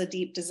fulfills a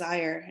deep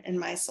desire in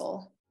my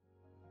soul.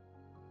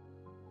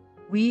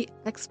 We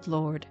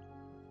explored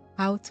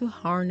how to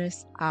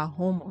harness our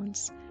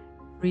hormones,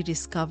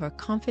 rediscover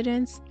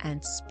confidence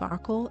and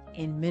sparkle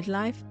in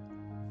midlife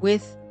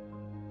with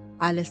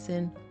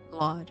Alison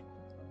Lord,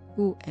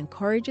 who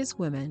encourages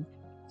women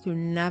to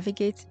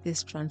navigate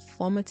this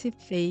transformative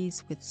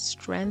phase with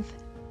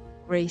strength,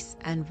 grace,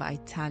 and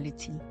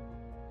vitality.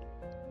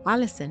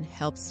 Alison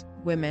helps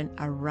women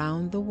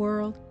around the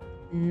world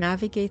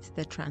navigate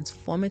the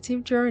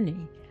transformative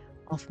journey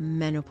of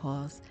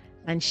menopause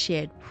and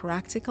shared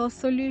practical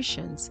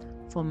solutions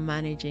for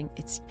managing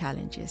its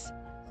challenges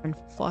and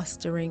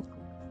fostering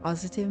a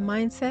positive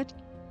mindset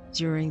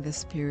during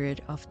this period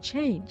of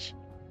change.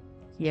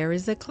 Here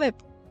is a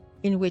clip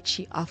in which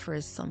she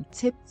offers some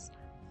tips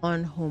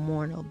on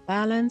hormonal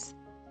balance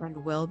and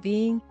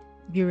well-being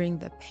during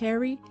the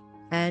peri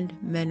and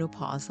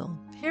menopausal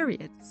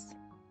periods.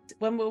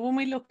 When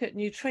we look at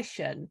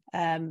nutrition,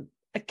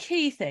 a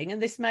key thing,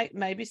 and this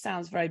maybe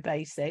sounds very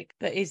basic,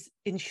 but is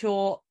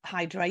ensure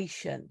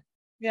hydration.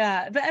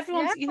 Yeah, but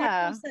everyone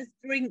says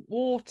drink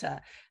water,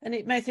 and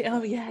it may think,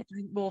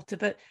 drink water,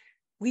 but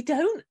we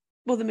don't.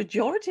 Well, the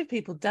majority of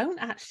people don't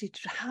actually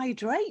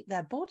hydrate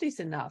their bodies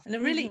enough. And a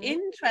really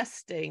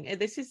interesting,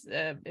 this is,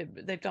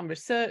 they've done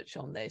research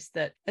on this,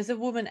 that as a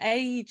woman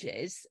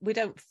ages, we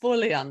don't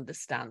fully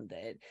understand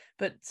it,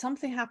 but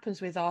something happens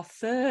with our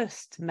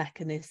thirst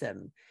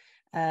mechanism.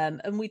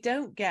 And we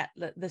don't get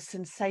the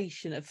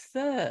sensation of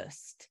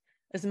thirst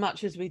as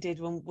much as we did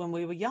when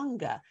we were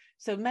younger.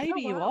 So maybe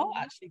you are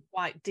actually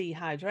quite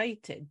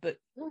dehydrated, but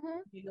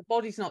your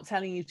body's not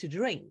telling you to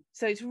drink.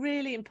 So it's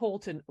really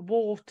important,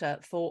 water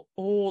for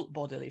all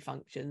bodily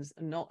functions,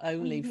 and not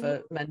only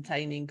for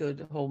maintaining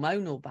good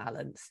hormonal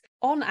balance.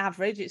 On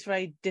average, it's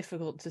very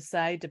difficult to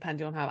say,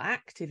 depending on how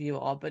active you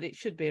are, but it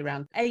should be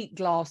around 8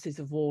 glasses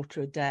of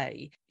water a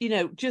day.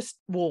 Just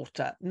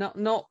water,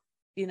 not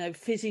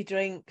fizzy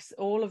drinks.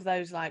 All of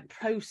those like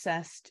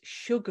processed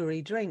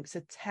sugary drinks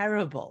are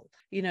terrible.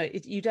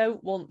 You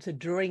don't want to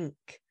drink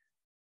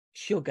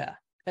sugar.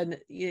 And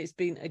it's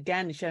been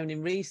again shown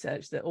in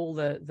research that all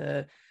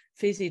the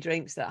fizzy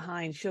drinks that are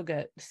high in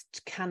sugar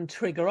can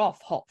trigger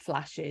off hot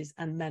flashes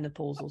and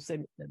menopausal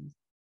symptoms.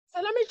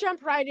 So let me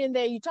jump right in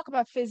there. You talk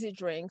about fizzy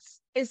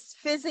drinks. Is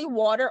fizzy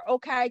water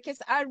okay? Because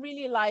I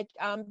really like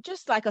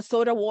just like a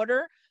soda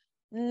water,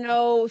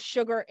 no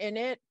sugar in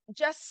it.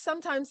 Just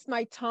sometimes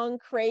my tongue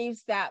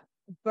craves that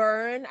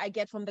burn I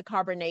get from the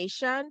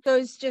carbonation. So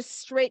it's just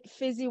straight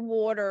fizzy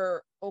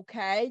water,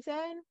 okay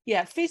then?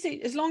 Yeah,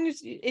 fizzy, as long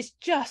as it's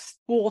just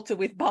water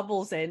with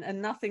bubbles in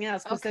and nothing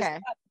else, because there's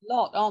a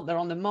lot, aren't there,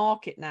 on the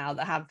market now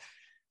that have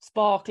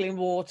sparkling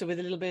water with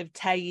a little bit of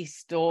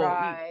taste,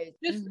 or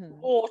just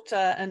water.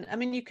 And I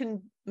mean, you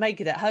can make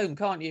it at home,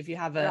 can't you, if you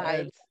have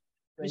a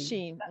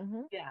machine?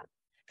 Yeah,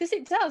 because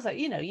it does, like,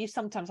 you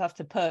sometimes have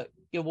to perk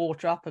your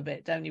water up a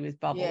bit, don't you, with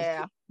bubbles?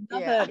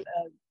 Another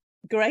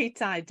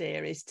great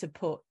idea is to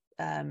put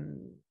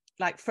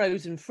like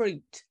frozen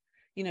fruit,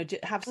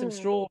 have some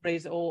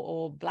strawberries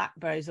or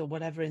blackberries or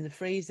whatever in the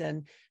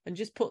freezer and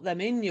just put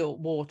them in your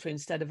water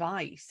instead of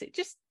ice. It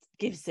just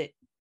gives it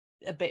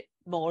a bit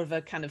more of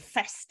a kind of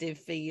festive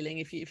feeling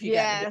if you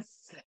get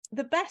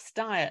the best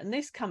diet, and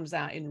this comes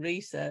out in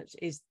research,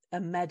 is a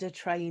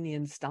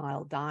Mediterranean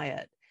style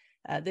diet.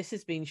 This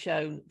has been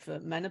shown for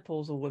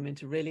menopausal women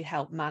to really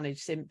help manage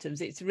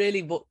symptoms. It's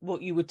really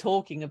what you were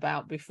talking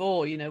about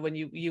before, when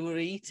you were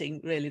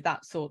eating really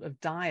that sort of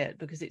diet,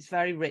 because it's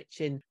very rich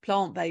in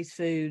plant-based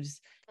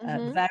foods,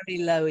 very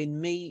low in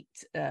meat,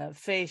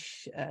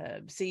 fish,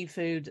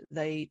 seafood,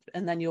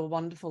 and then your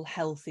wonderful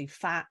healthy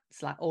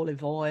fats like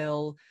olive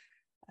oil,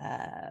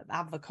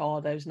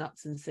 avocados,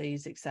 nuts and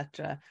seeds,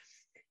 etc.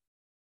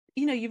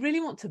 You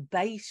really want to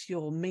base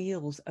your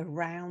meals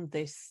around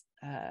this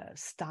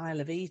style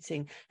of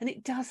eating, and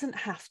it doesn't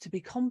have to be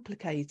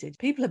complicated.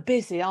 People are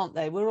busy, aren't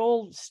they? We're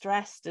all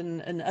stressed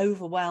and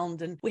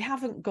overwhelmed, and we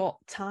haven't got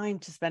time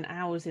to spend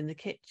hours in the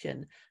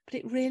kitchen, but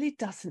it really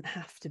doesn't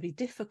have to be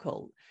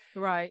difficult.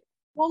 Right.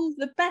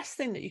 The best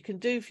thing that you can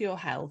do for your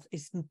health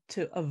is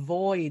to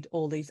avoid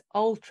all these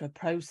ultra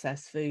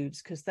processed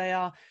foods, because they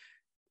are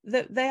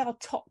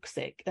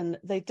toxic and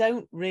they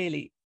don't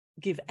really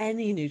give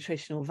any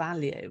nutritional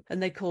value,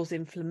 and they cause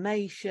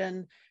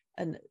inflammation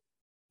and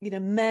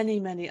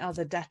many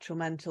other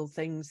detrimental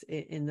things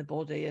in the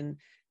body. And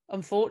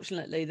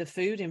unfortunately, the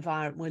food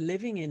environment we're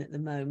living in at the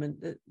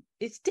moment,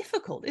 it's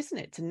difficult, isn't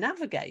it, to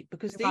navigate,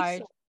 because these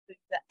sort of foods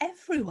are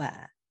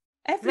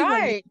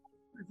everywhere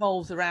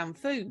revolves around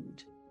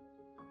food.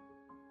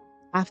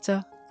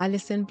 After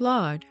Alison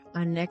Blood,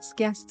 our next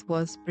guest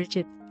was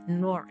Bridget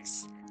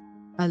Norris,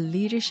 a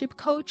leadership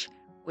coach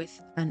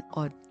with an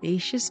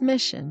audacious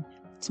mission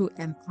to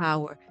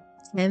empower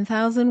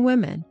 10,000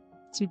 women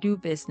to do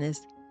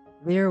business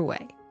their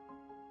way.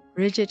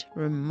 Bridget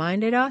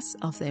reminded us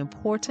of the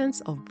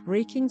importance of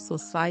breaking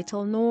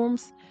societal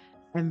norms,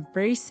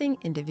 embracing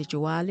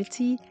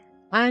individuality,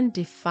 and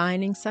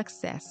defining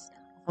success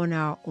on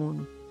our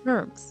own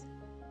terms.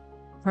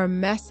 Her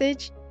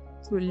message: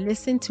 to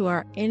listen to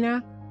our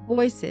inner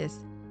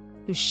voices,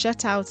 to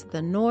shut out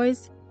the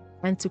noise,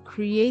 and to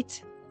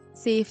create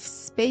safe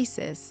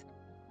spaces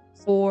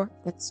for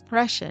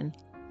expression,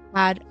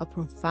 had a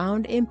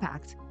profound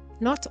impact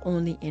not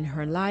only in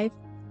her life,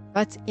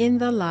 but in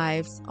the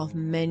lives of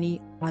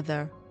many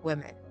other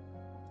women.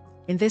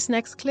 In this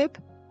next clip,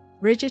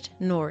 Bridget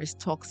Norris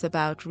talks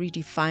about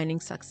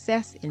redefining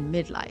success in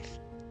midlife.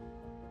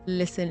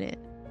 Listen in.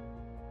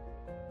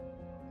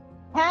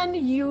 Can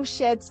you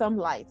shed some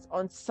light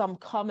on some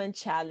common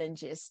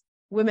challenges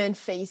women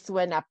face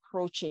when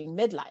approaching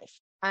midlife,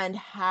 and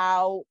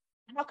how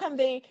can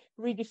they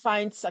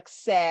redefine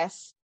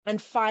success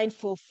and find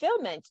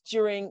fulfillment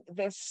during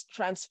this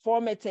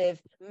transformative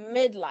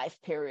midlife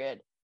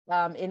period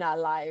in our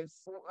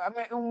lives? I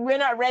mean, we're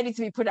not ready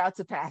to be put out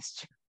to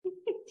pasture.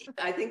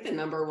 I think the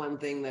number one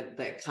thing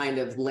that kind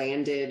of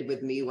landed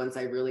with me once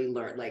I really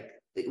learned, like,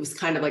 it was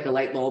kind of like a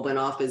light bulb went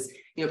off, is,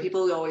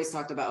 people always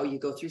talked about, you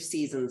go through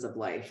seasons of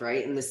life,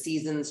 right? And the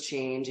seasons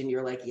change, and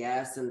you're like,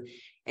 yes.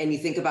 And you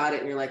think about it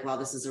and you're like, wow,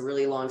 this is a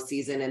really long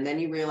season. And then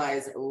you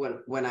realize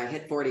when I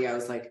hit 40, I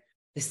was like,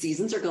 the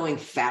seasons are going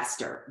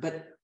faster.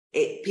 But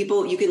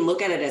you can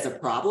look at it as a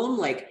problem,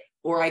 like,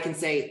 or I can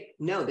say,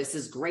 no, this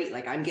is great.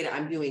 Like, I'm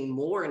doing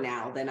more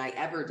now than I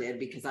ever did,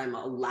 because I'm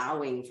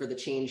allowing for the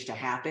change to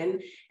happen,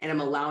 and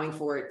I'm allowing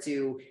for it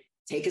to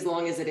take as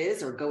long as it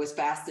is, or go as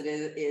fast as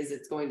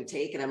it's going to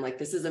take. And I'm like,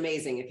 this is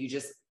amazing. If you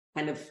just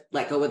kind of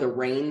let go of the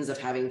reins of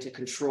having to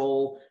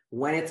control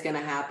when it's going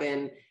to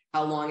happen,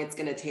 how long it's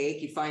going to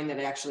take, you find that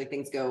actually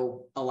things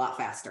go a lot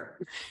faster.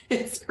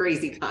 It's a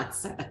crazy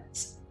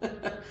concept.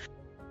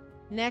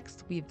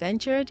 Next, we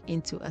ventured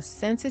into a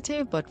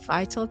sensitive but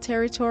vital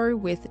territory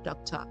with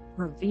Dr.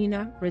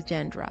 Praveena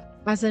Rajendra.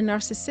 As a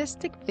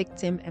narcissistic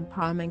victim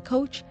empowerment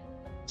coach,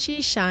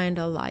 she shined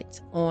a light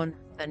on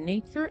the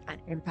nature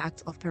and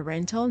impact of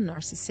parental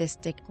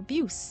narcissistic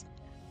abuse.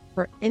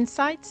 Her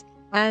insights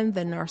and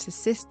the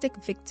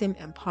narcissistic victim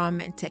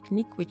empowerment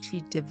technique which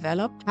she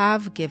developed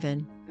have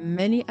given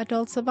many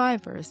adult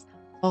survivors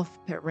of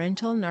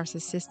parental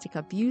narcissistic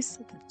abuse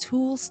the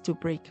tools to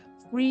break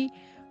free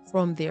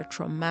from their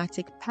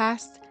traumatic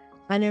past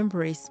and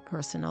embrace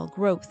personal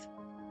growth.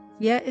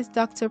 Here is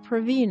Dr.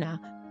 Praveena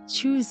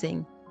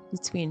choosing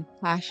between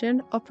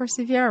passion or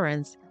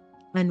perseverance,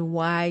 and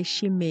why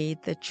she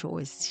made the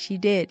choice she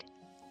did.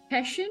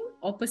 Passion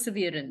or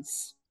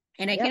perseverance?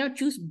 And I cannot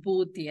choose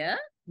both, yeah?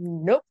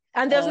 Nope.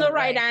 And there's no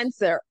right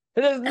answer.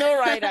 There's no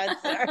right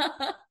answer.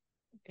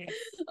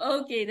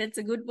 Okay, that's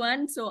a good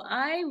one. So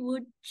I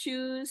would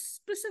choose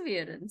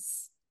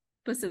perseverance.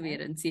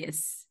 Perseverance,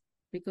 yes.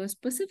 Because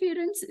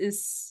perseverance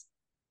is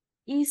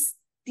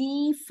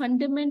the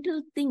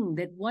fundamental thing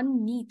that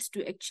one needs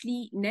to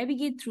actually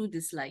navigate through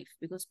this life.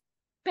 Because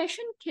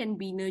passion can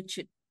be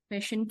nurtured.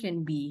 Passion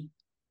can be,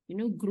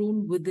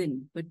 grown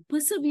within. But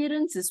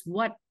perseverance is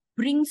what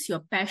brings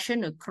your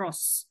passion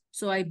across.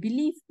 So I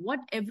believe what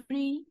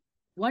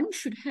everyone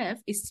should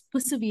have is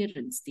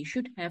perseverance. They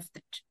should have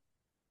that.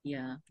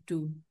 Yeah,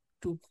 to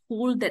to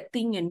hold that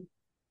thing and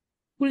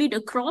pull it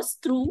across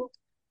through,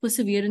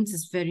 perseverance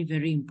is very,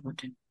 very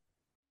important.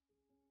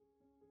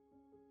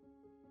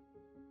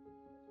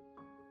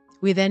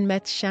 We then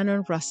met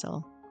Shannon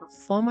Russell, a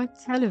former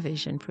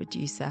television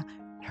producer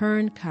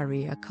turned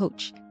career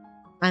coach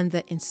and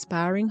the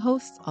inspiring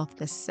host of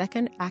the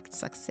Second Act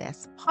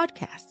Success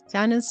podcast.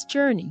 Shannon's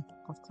journey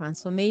of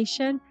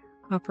transformation,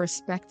 her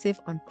perspective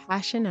on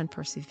passion and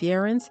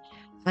perseverance,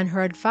 and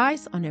her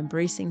advice on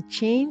embracing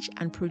change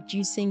and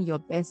producing your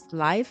best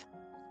life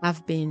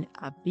have been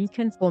a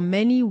beacon for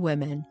many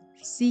women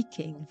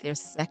seeking their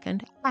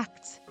second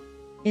act.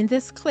 In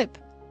this clip,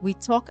 we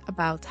talk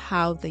about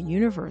how the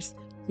universe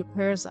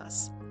prepares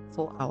us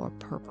for our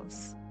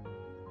purpose.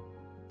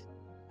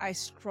 I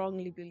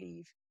strongly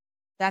believe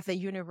that the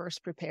universe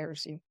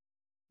prepares you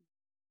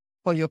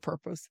for your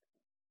purpose.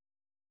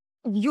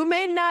 You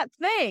may not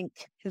think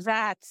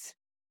that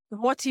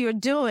what you're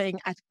doing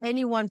at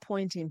any one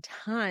point in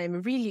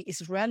time really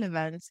is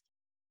relevant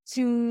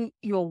to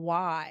your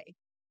why,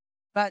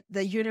 but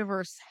the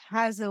universe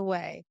has a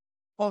way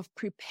of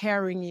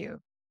preparing you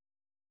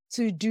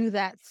to do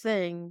that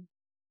thing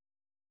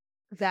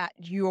that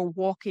you're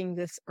walking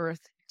this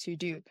earth to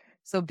do.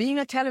 So being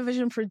a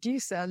television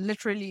producer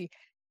literally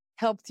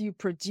helped you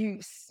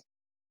produce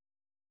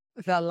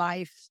the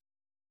life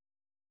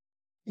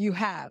you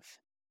have,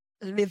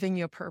 living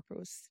your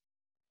purpose,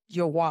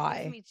 your why.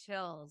 That gives me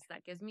chills.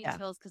 That gives me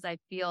chills because I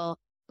feel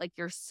like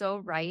you're so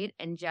right.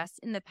 And just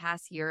in the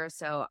past year or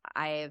so,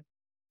 I've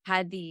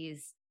had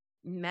these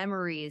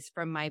memories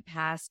from my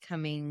past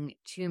coming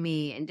to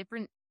me and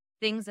different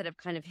things that have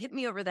kind of hit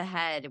me over the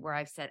head where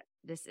I've said,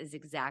 this is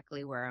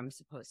exactly where I'm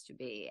supposed to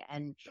be.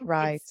 And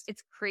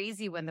it's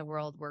crazy when the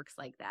world works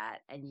like that.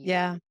 And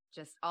you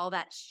just all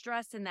that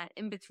stress in that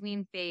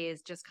in-between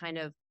phase, just kind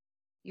of,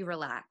 you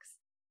relax.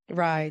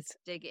 Right. Just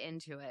dig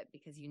into it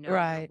because you know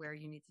where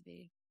you need to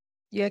be.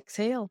 You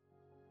exhale.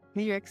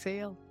 You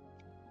exhale.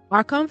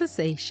 Our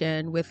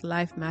conversation with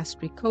life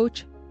mastery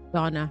coach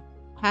Donna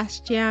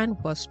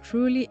Pastian was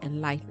truly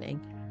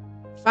enlightening.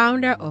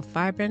 Founder of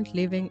Vibrant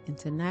Living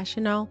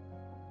International,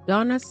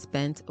 Donna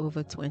spent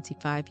over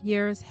 25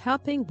 years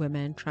helping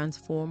women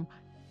transform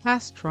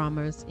past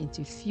traumas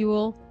into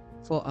fuel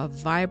for a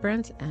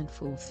vibrant and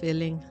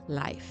fulfilling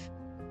life.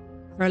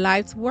 Her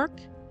life's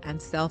work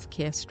and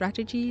self-care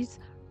strategies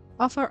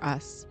offer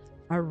us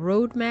a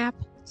roadmap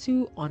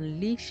to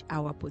unleash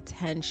our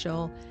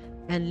potential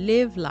and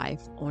live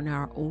life on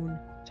our own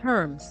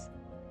terms.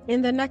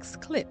 In the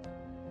next clip,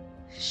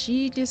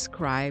 she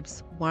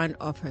describes one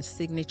of her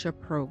signature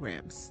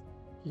programs.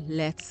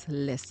 Let's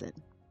listen.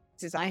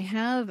 I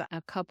have a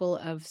couple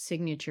of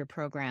signature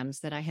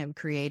programs that I have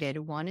created.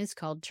 One is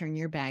called Turn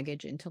Your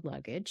Baggage into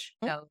Luggage.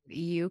 So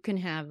you can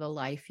have the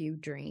life you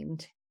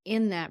dreamed.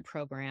 In that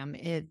program,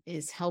 it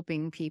is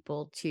helping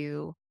people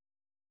to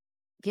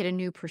get a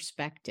new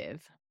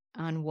perspective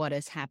on what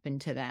has happened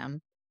to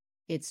them.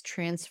 It's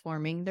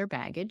transforming their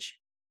baggage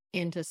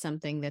into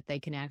something that they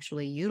can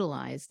actually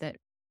utilize that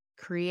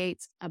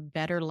creates a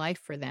better life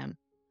for them.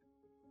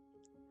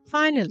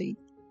 Finally,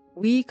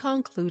 we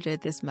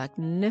concluded this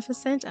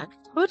magnificent and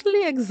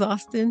totally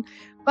exhausting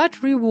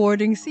but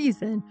rewarding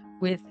season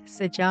with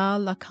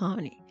Sejal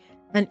Lakhani,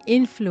 an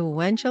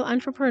influential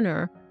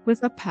entrepreneur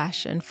with a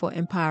passion for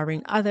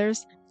empowering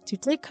others to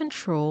take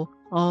control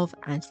of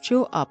and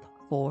show up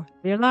for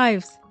their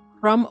lives,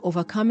 from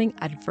overcoming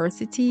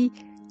adversity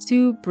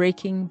to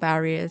breaking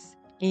barriers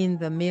in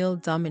the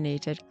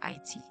male-dominated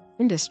IT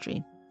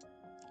industry.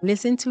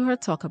 Listen to her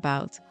talk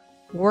about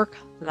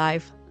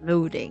work-life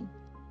loading.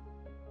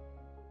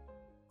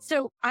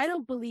 So I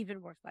don't believe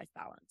in work-life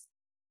balance.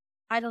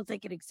 I don't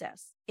think it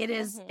exists. It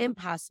is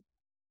impossible.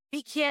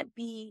 We can't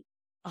be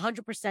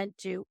 100%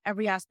 to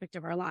every aspect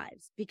of our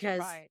lives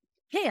because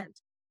we can't.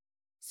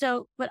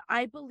 So, but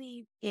I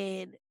believe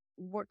in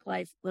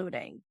work-life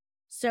loading.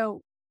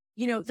 So,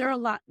 you know, there are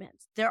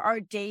allotments. There are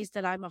days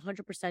that I'm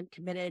 100%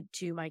 committed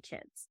to my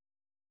kids.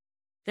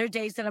 There are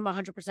days that I'm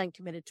 100%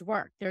 committed to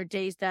work. There are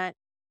days that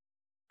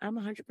I'm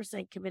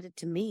 100% committed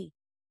to me.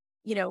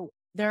 You know,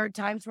 there are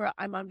times where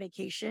I'm on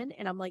vacation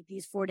and I'm like,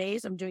 these 4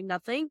 days, I'm doing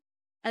nothing.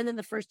 And then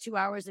the first 2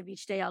 hours of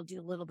each day, I'll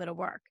do a little bit of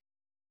work.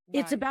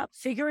 It's about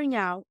figuring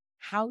out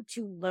how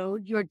to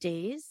load your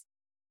days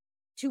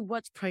to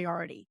what's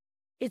priority.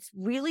 It's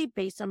really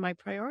based on my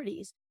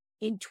priorities.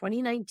 In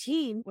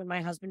 2019, when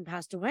my husband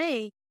passed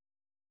away,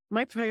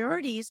 my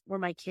priorities were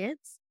my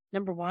kids,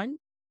 number one,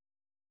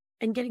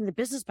 and getting the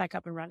business back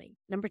up and running,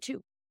 number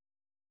two.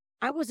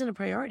 I wasn't a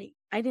priority.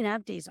 I didn't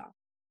have days off.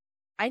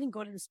 I didn't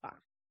go to the spa.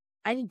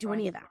 I didn't do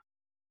any of that.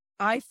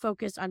 I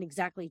focused on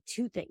exactly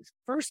two things.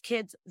 First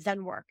kids,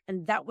 then work.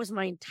 And that was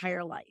my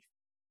entire life.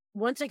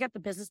 Once I got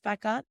the business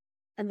back up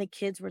and the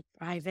kids were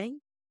thriving,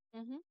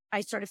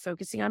 I started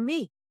focusing on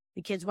me.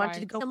 The kids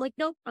wanted to go. I'm like,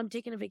 nope, I'm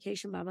taking a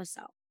vacation by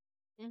myself.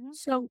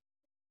 So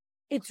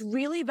it's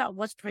really about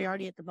what's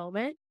priority at the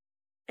moment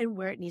and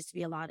where it needs to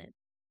be allotted.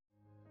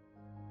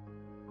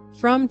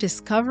 From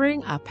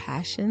discovering our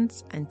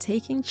passions and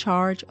taking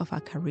charge of our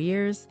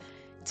careers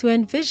to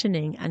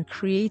envisioning and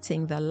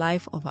creating the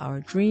life of our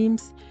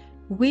dreams,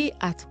 we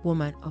at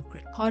Woman of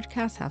Grit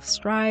Podcast have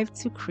strived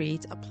to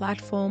create a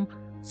platform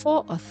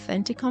for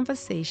authentic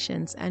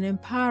conversations and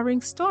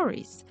empowering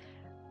stories.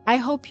 I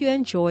hope you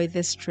enjoy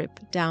this trip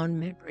down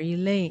memory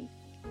lane.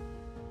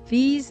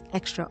 These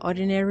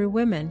extraordinary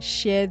women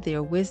shared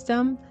their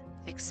wisdom,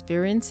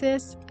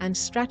 experiences, and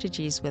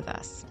strategies with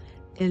us,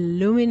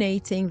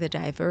 illuminating the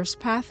diverse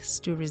paths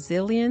to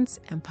resilience,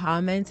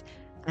 empowerment,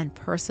 and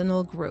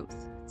personal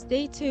growth.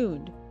 Stay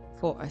tuned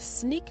for a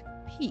sneak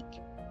peek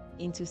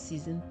into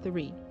Season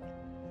 3.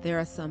 There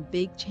are some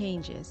big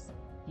changes.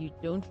 You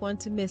don't want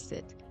to miss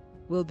it.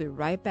 We'll be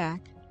right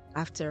back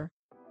after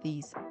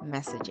these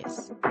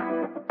messages.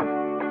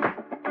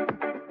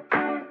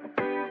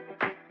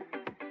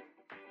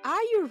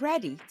 Are you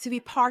ready to be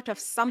part of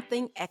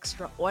something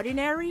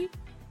extraordinary?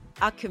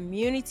 A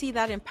community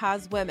that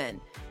empowers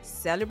women,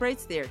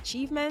 celebrates their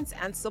achievements,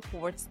 and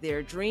supports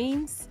their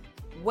dreams?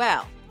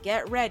 Well,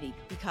 get ready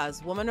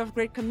because Woman of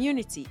Grit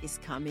Community is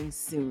coming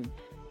soon.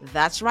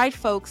 That's right,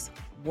 folks.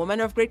 Woman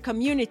of Grit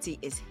Community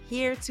is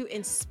here to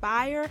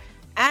inspire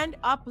and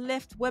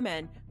uplift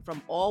women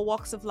from all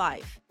walks of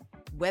life.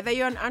 Whether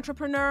you're an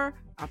entrepreneur,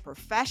 a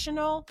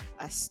professional,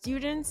 a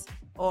student,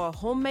 or a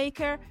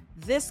homemaker,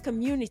 this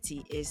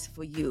community is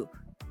for you.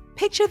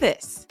 Picture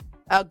this: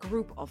 a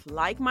group of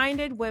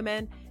like-minded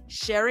women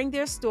sharing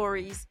their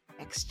stories,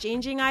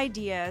 exchanging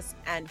ideas,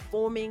 and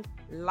forming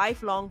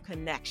lifelong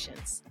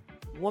connections.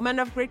 Woman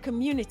of Grit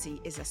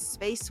Community is a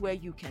space where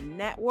you can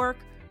network,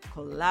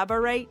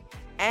 collaborate,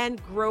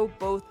 and grow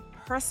both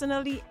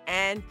personally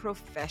and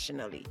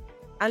professionally.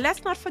 And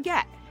let's not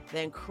forget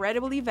the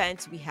incredible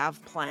events we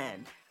have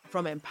planned.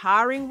 From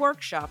empowering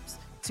workshops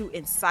to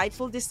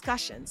insightful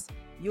discussions,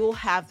 you'll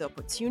have the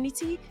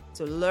opportunity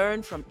to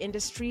learn from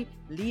industry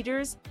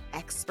leaders,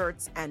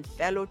 experts, and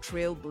fellow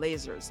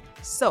trailblazers.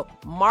 So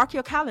mark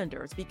your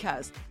calendars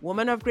because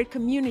Woman of Grit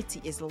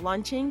Community is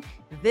launching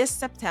this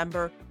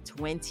September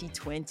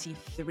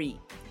 2023.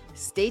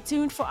 Stay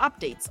tuned for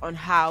updates on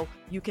how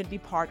you can be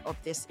part of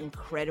this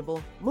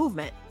incredible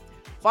movement.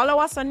 Follow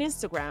us on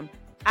Instagram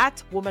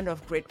at Woman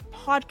of Grit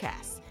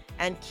Podcast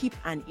and keep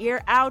an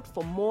ear out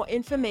for more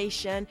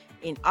information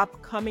in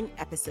upcoming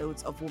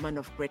episodes of Woman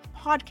of Grit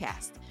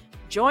Podcast.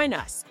 Join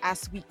us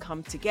as we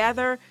come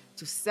together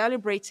to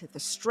celebrate the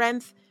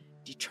strength,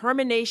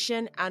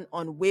 determination, and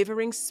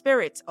unwavering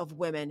spirit of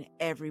women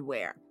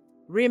everywhere.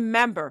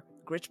 Remember,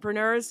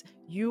 Gritpreneurs,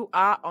 you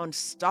are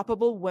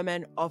unstoppable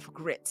women of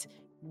grit.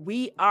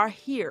 We are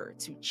here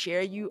to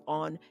cheer you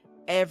on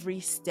every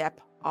step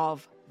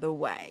of the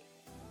way.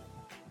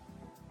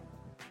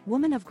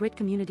 Woman of Grit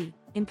Community,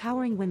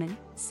 empowering women,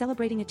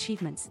 celebrating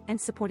achievements, and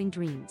supporting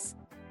dreams.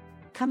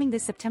 Coming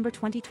this September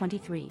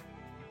 2023.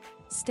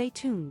 Stay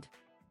tuned.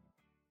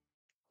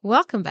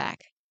 Welcome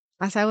back.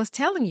 As I was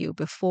telling you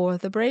before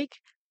the break,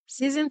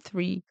 Season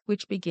 3,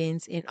 which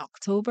begins in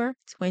October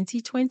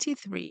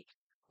 2023,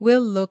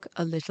 will look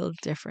a little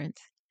different.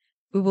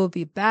 We will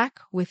be back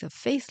with a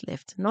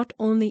facelift not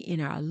only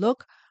in our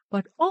look,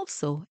 but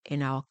also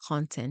in our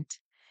content.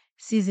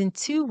 Season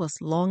 2 was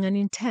long and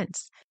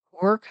intense.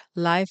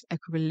 Work-life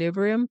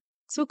equilibrium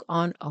took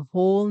on a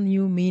whole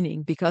new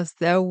meaning because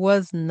there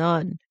was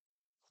none.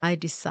 I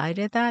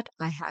decided that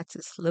I had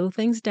to slow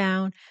things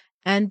down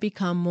and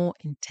become more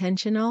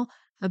intentional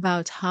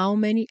about how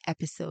many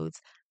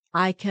episodes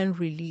I can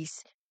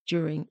release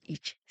during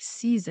each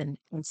season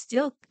and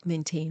still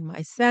maintain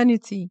my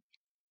sanity.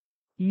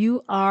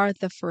 You are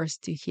the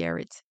first to hear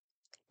it.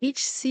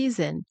 Each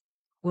season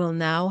will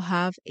now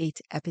have 8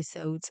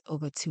 episodes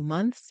over 2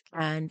 months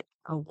and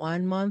a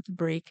 1-month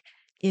break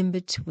in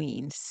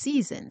between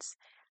seasons.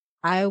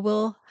 I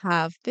will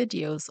have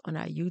videos on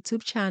our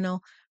YouTube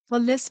channel for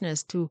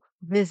listeners to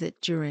visit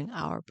during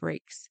our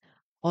breaks.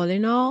 All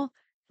in all,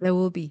 there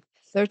will be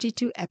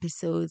 32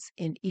 episodes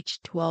in each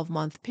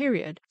 12-month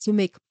period to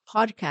make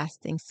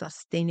podcasting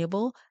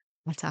sustainable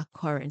at our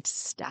current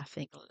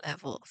staffing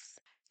levels.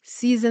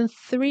 Season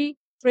 3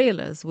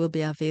 trailers will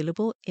be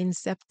available in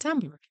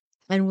September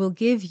and will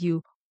give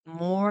you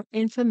more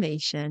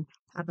information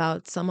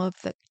about some of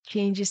the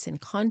changes in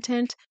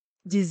content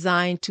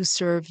designed to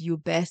serve you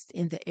best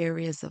in the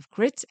areas of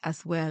grit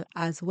as well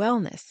as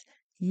wellness.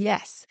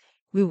 Yes,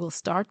 we will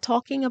start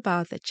talking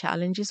about the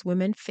challenges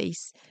women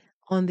face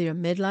on their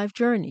midlife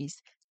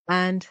journeys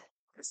and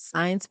the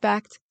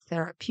science-backed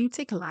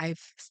therapeutic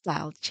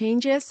lifestyle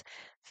changes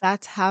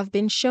that have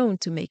been shown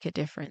to make a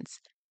difference.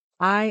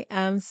 I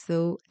am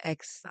so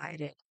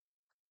excited.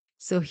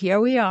 So here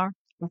we are.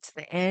 It's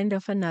the end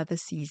of another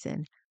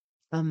season.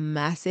 A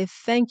massive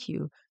thank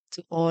you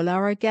to all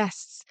our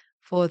guests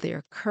for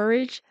their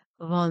courage,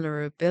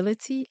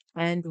 vulnerability,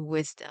 and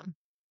wisdom.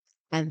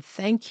 And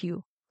thank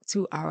you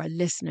to our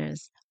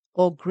listeners,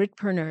 or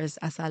gritpreneurs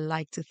as I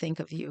like to think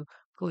of you,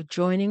 for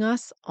joining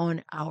us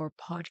on our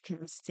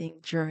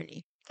podcasting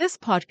journey. This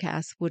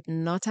podcast would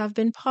not have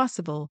been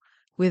possible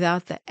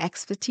without the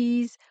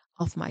expertise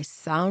of my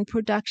sound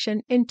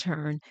production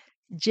intern,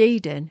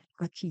 Jaden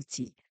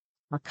Akiti,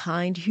 a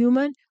kind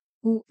human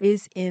who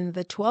is in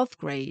the 12th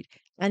grade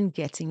and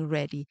getting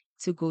ready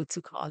to go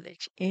to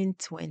college in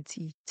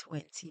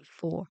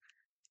 2024.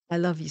 I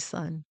love you,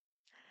 son.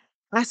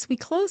 As we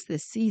close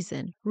this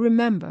season,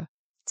 remember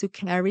to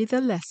carry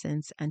the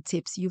lessons and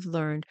tips you've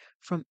learned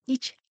from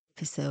each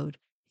episode.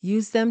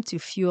 Use them to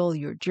fuel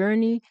your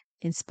journey,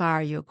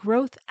 inspire your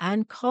growth,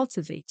 and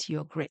cultivate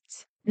your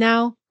grit.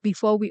 Now,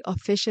 before we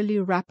officially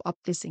wrap up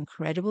this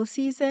incredible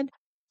season,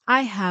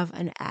 I have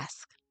an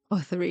ask or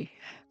 3.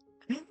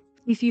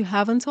 If you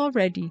haven't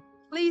already,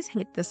 please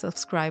hit the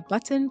subscribe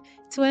button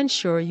to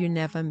ensure you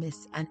never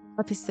miss an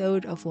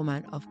episode of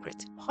Woman of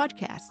Grit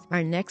podcast.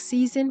 Our next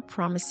season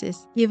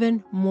promises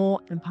even more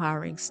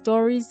empowering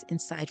stories,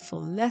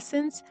 insightful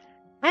lessons,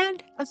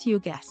 and a few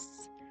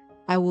guests.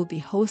 I will be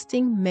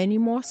hosting many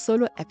more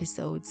solo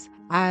episodes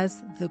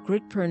as the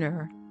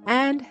Gritpreneur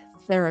and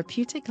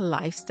therapeutic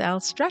lifestyle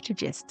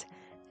strategist.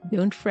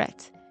 Don't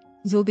fret.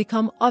 It will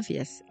become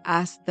obvious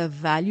as the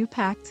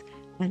value-packed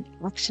and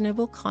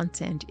actionable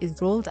content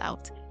is rolled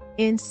out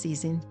in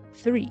season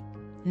 3.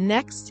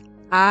 Next,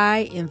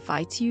 I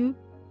invite you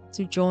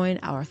to join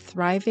our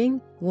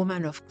thriving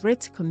Woman of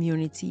Grit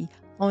community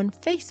on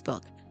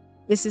Facebook.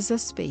 This is a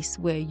space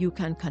where you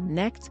can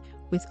connect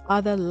with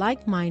other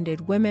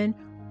like-minded women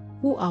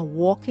who are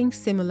walking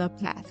similar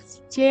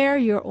paths, share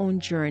your own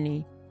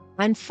journey,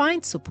 and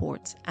find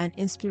support and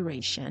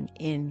inspiration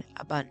in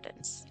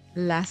abundance.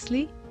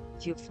 Lastly,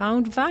 if you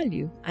found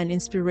value and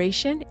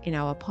inspiration in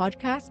our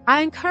podcast,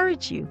 I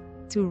encourage you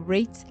to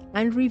rate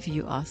and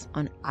review us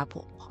on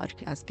Apple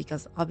Podcasts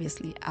because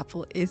obviously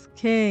Apple is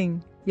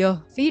king.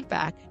 Your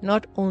feedback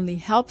not only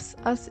helps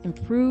us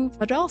improve,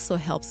 but also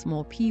helps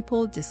more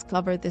people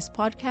discover this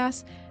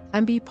podcast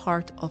and be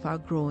part of our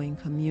growing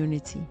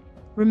community.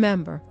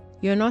 Remember,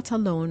 you're not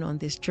alone on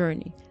this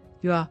journey.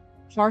 You are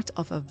part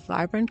of a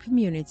vibrant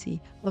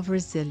community of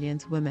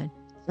resilient women,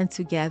 and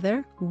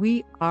together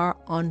we are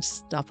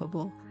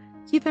unstoppable.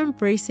 Keep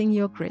embracing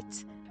your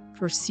grit,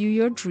 pursue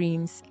your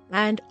dreams,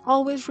 and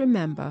always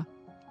remember,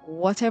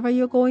 whatever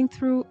you're going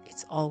through,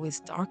 it's always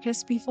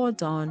darkest before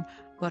dawn,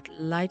 but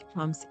light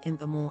comes in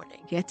the morning.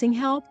 Getting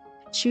help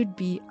should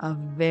be a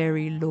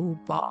very low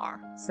bar.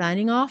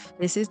 Signing off,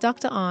 this is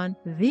Dr. An,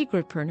 the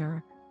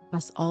Gritpreneur.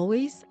 As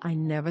always, I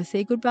never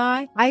say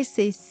goodbye. I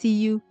say see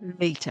you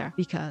later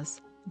because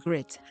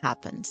grit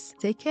happens.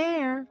 Take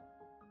care.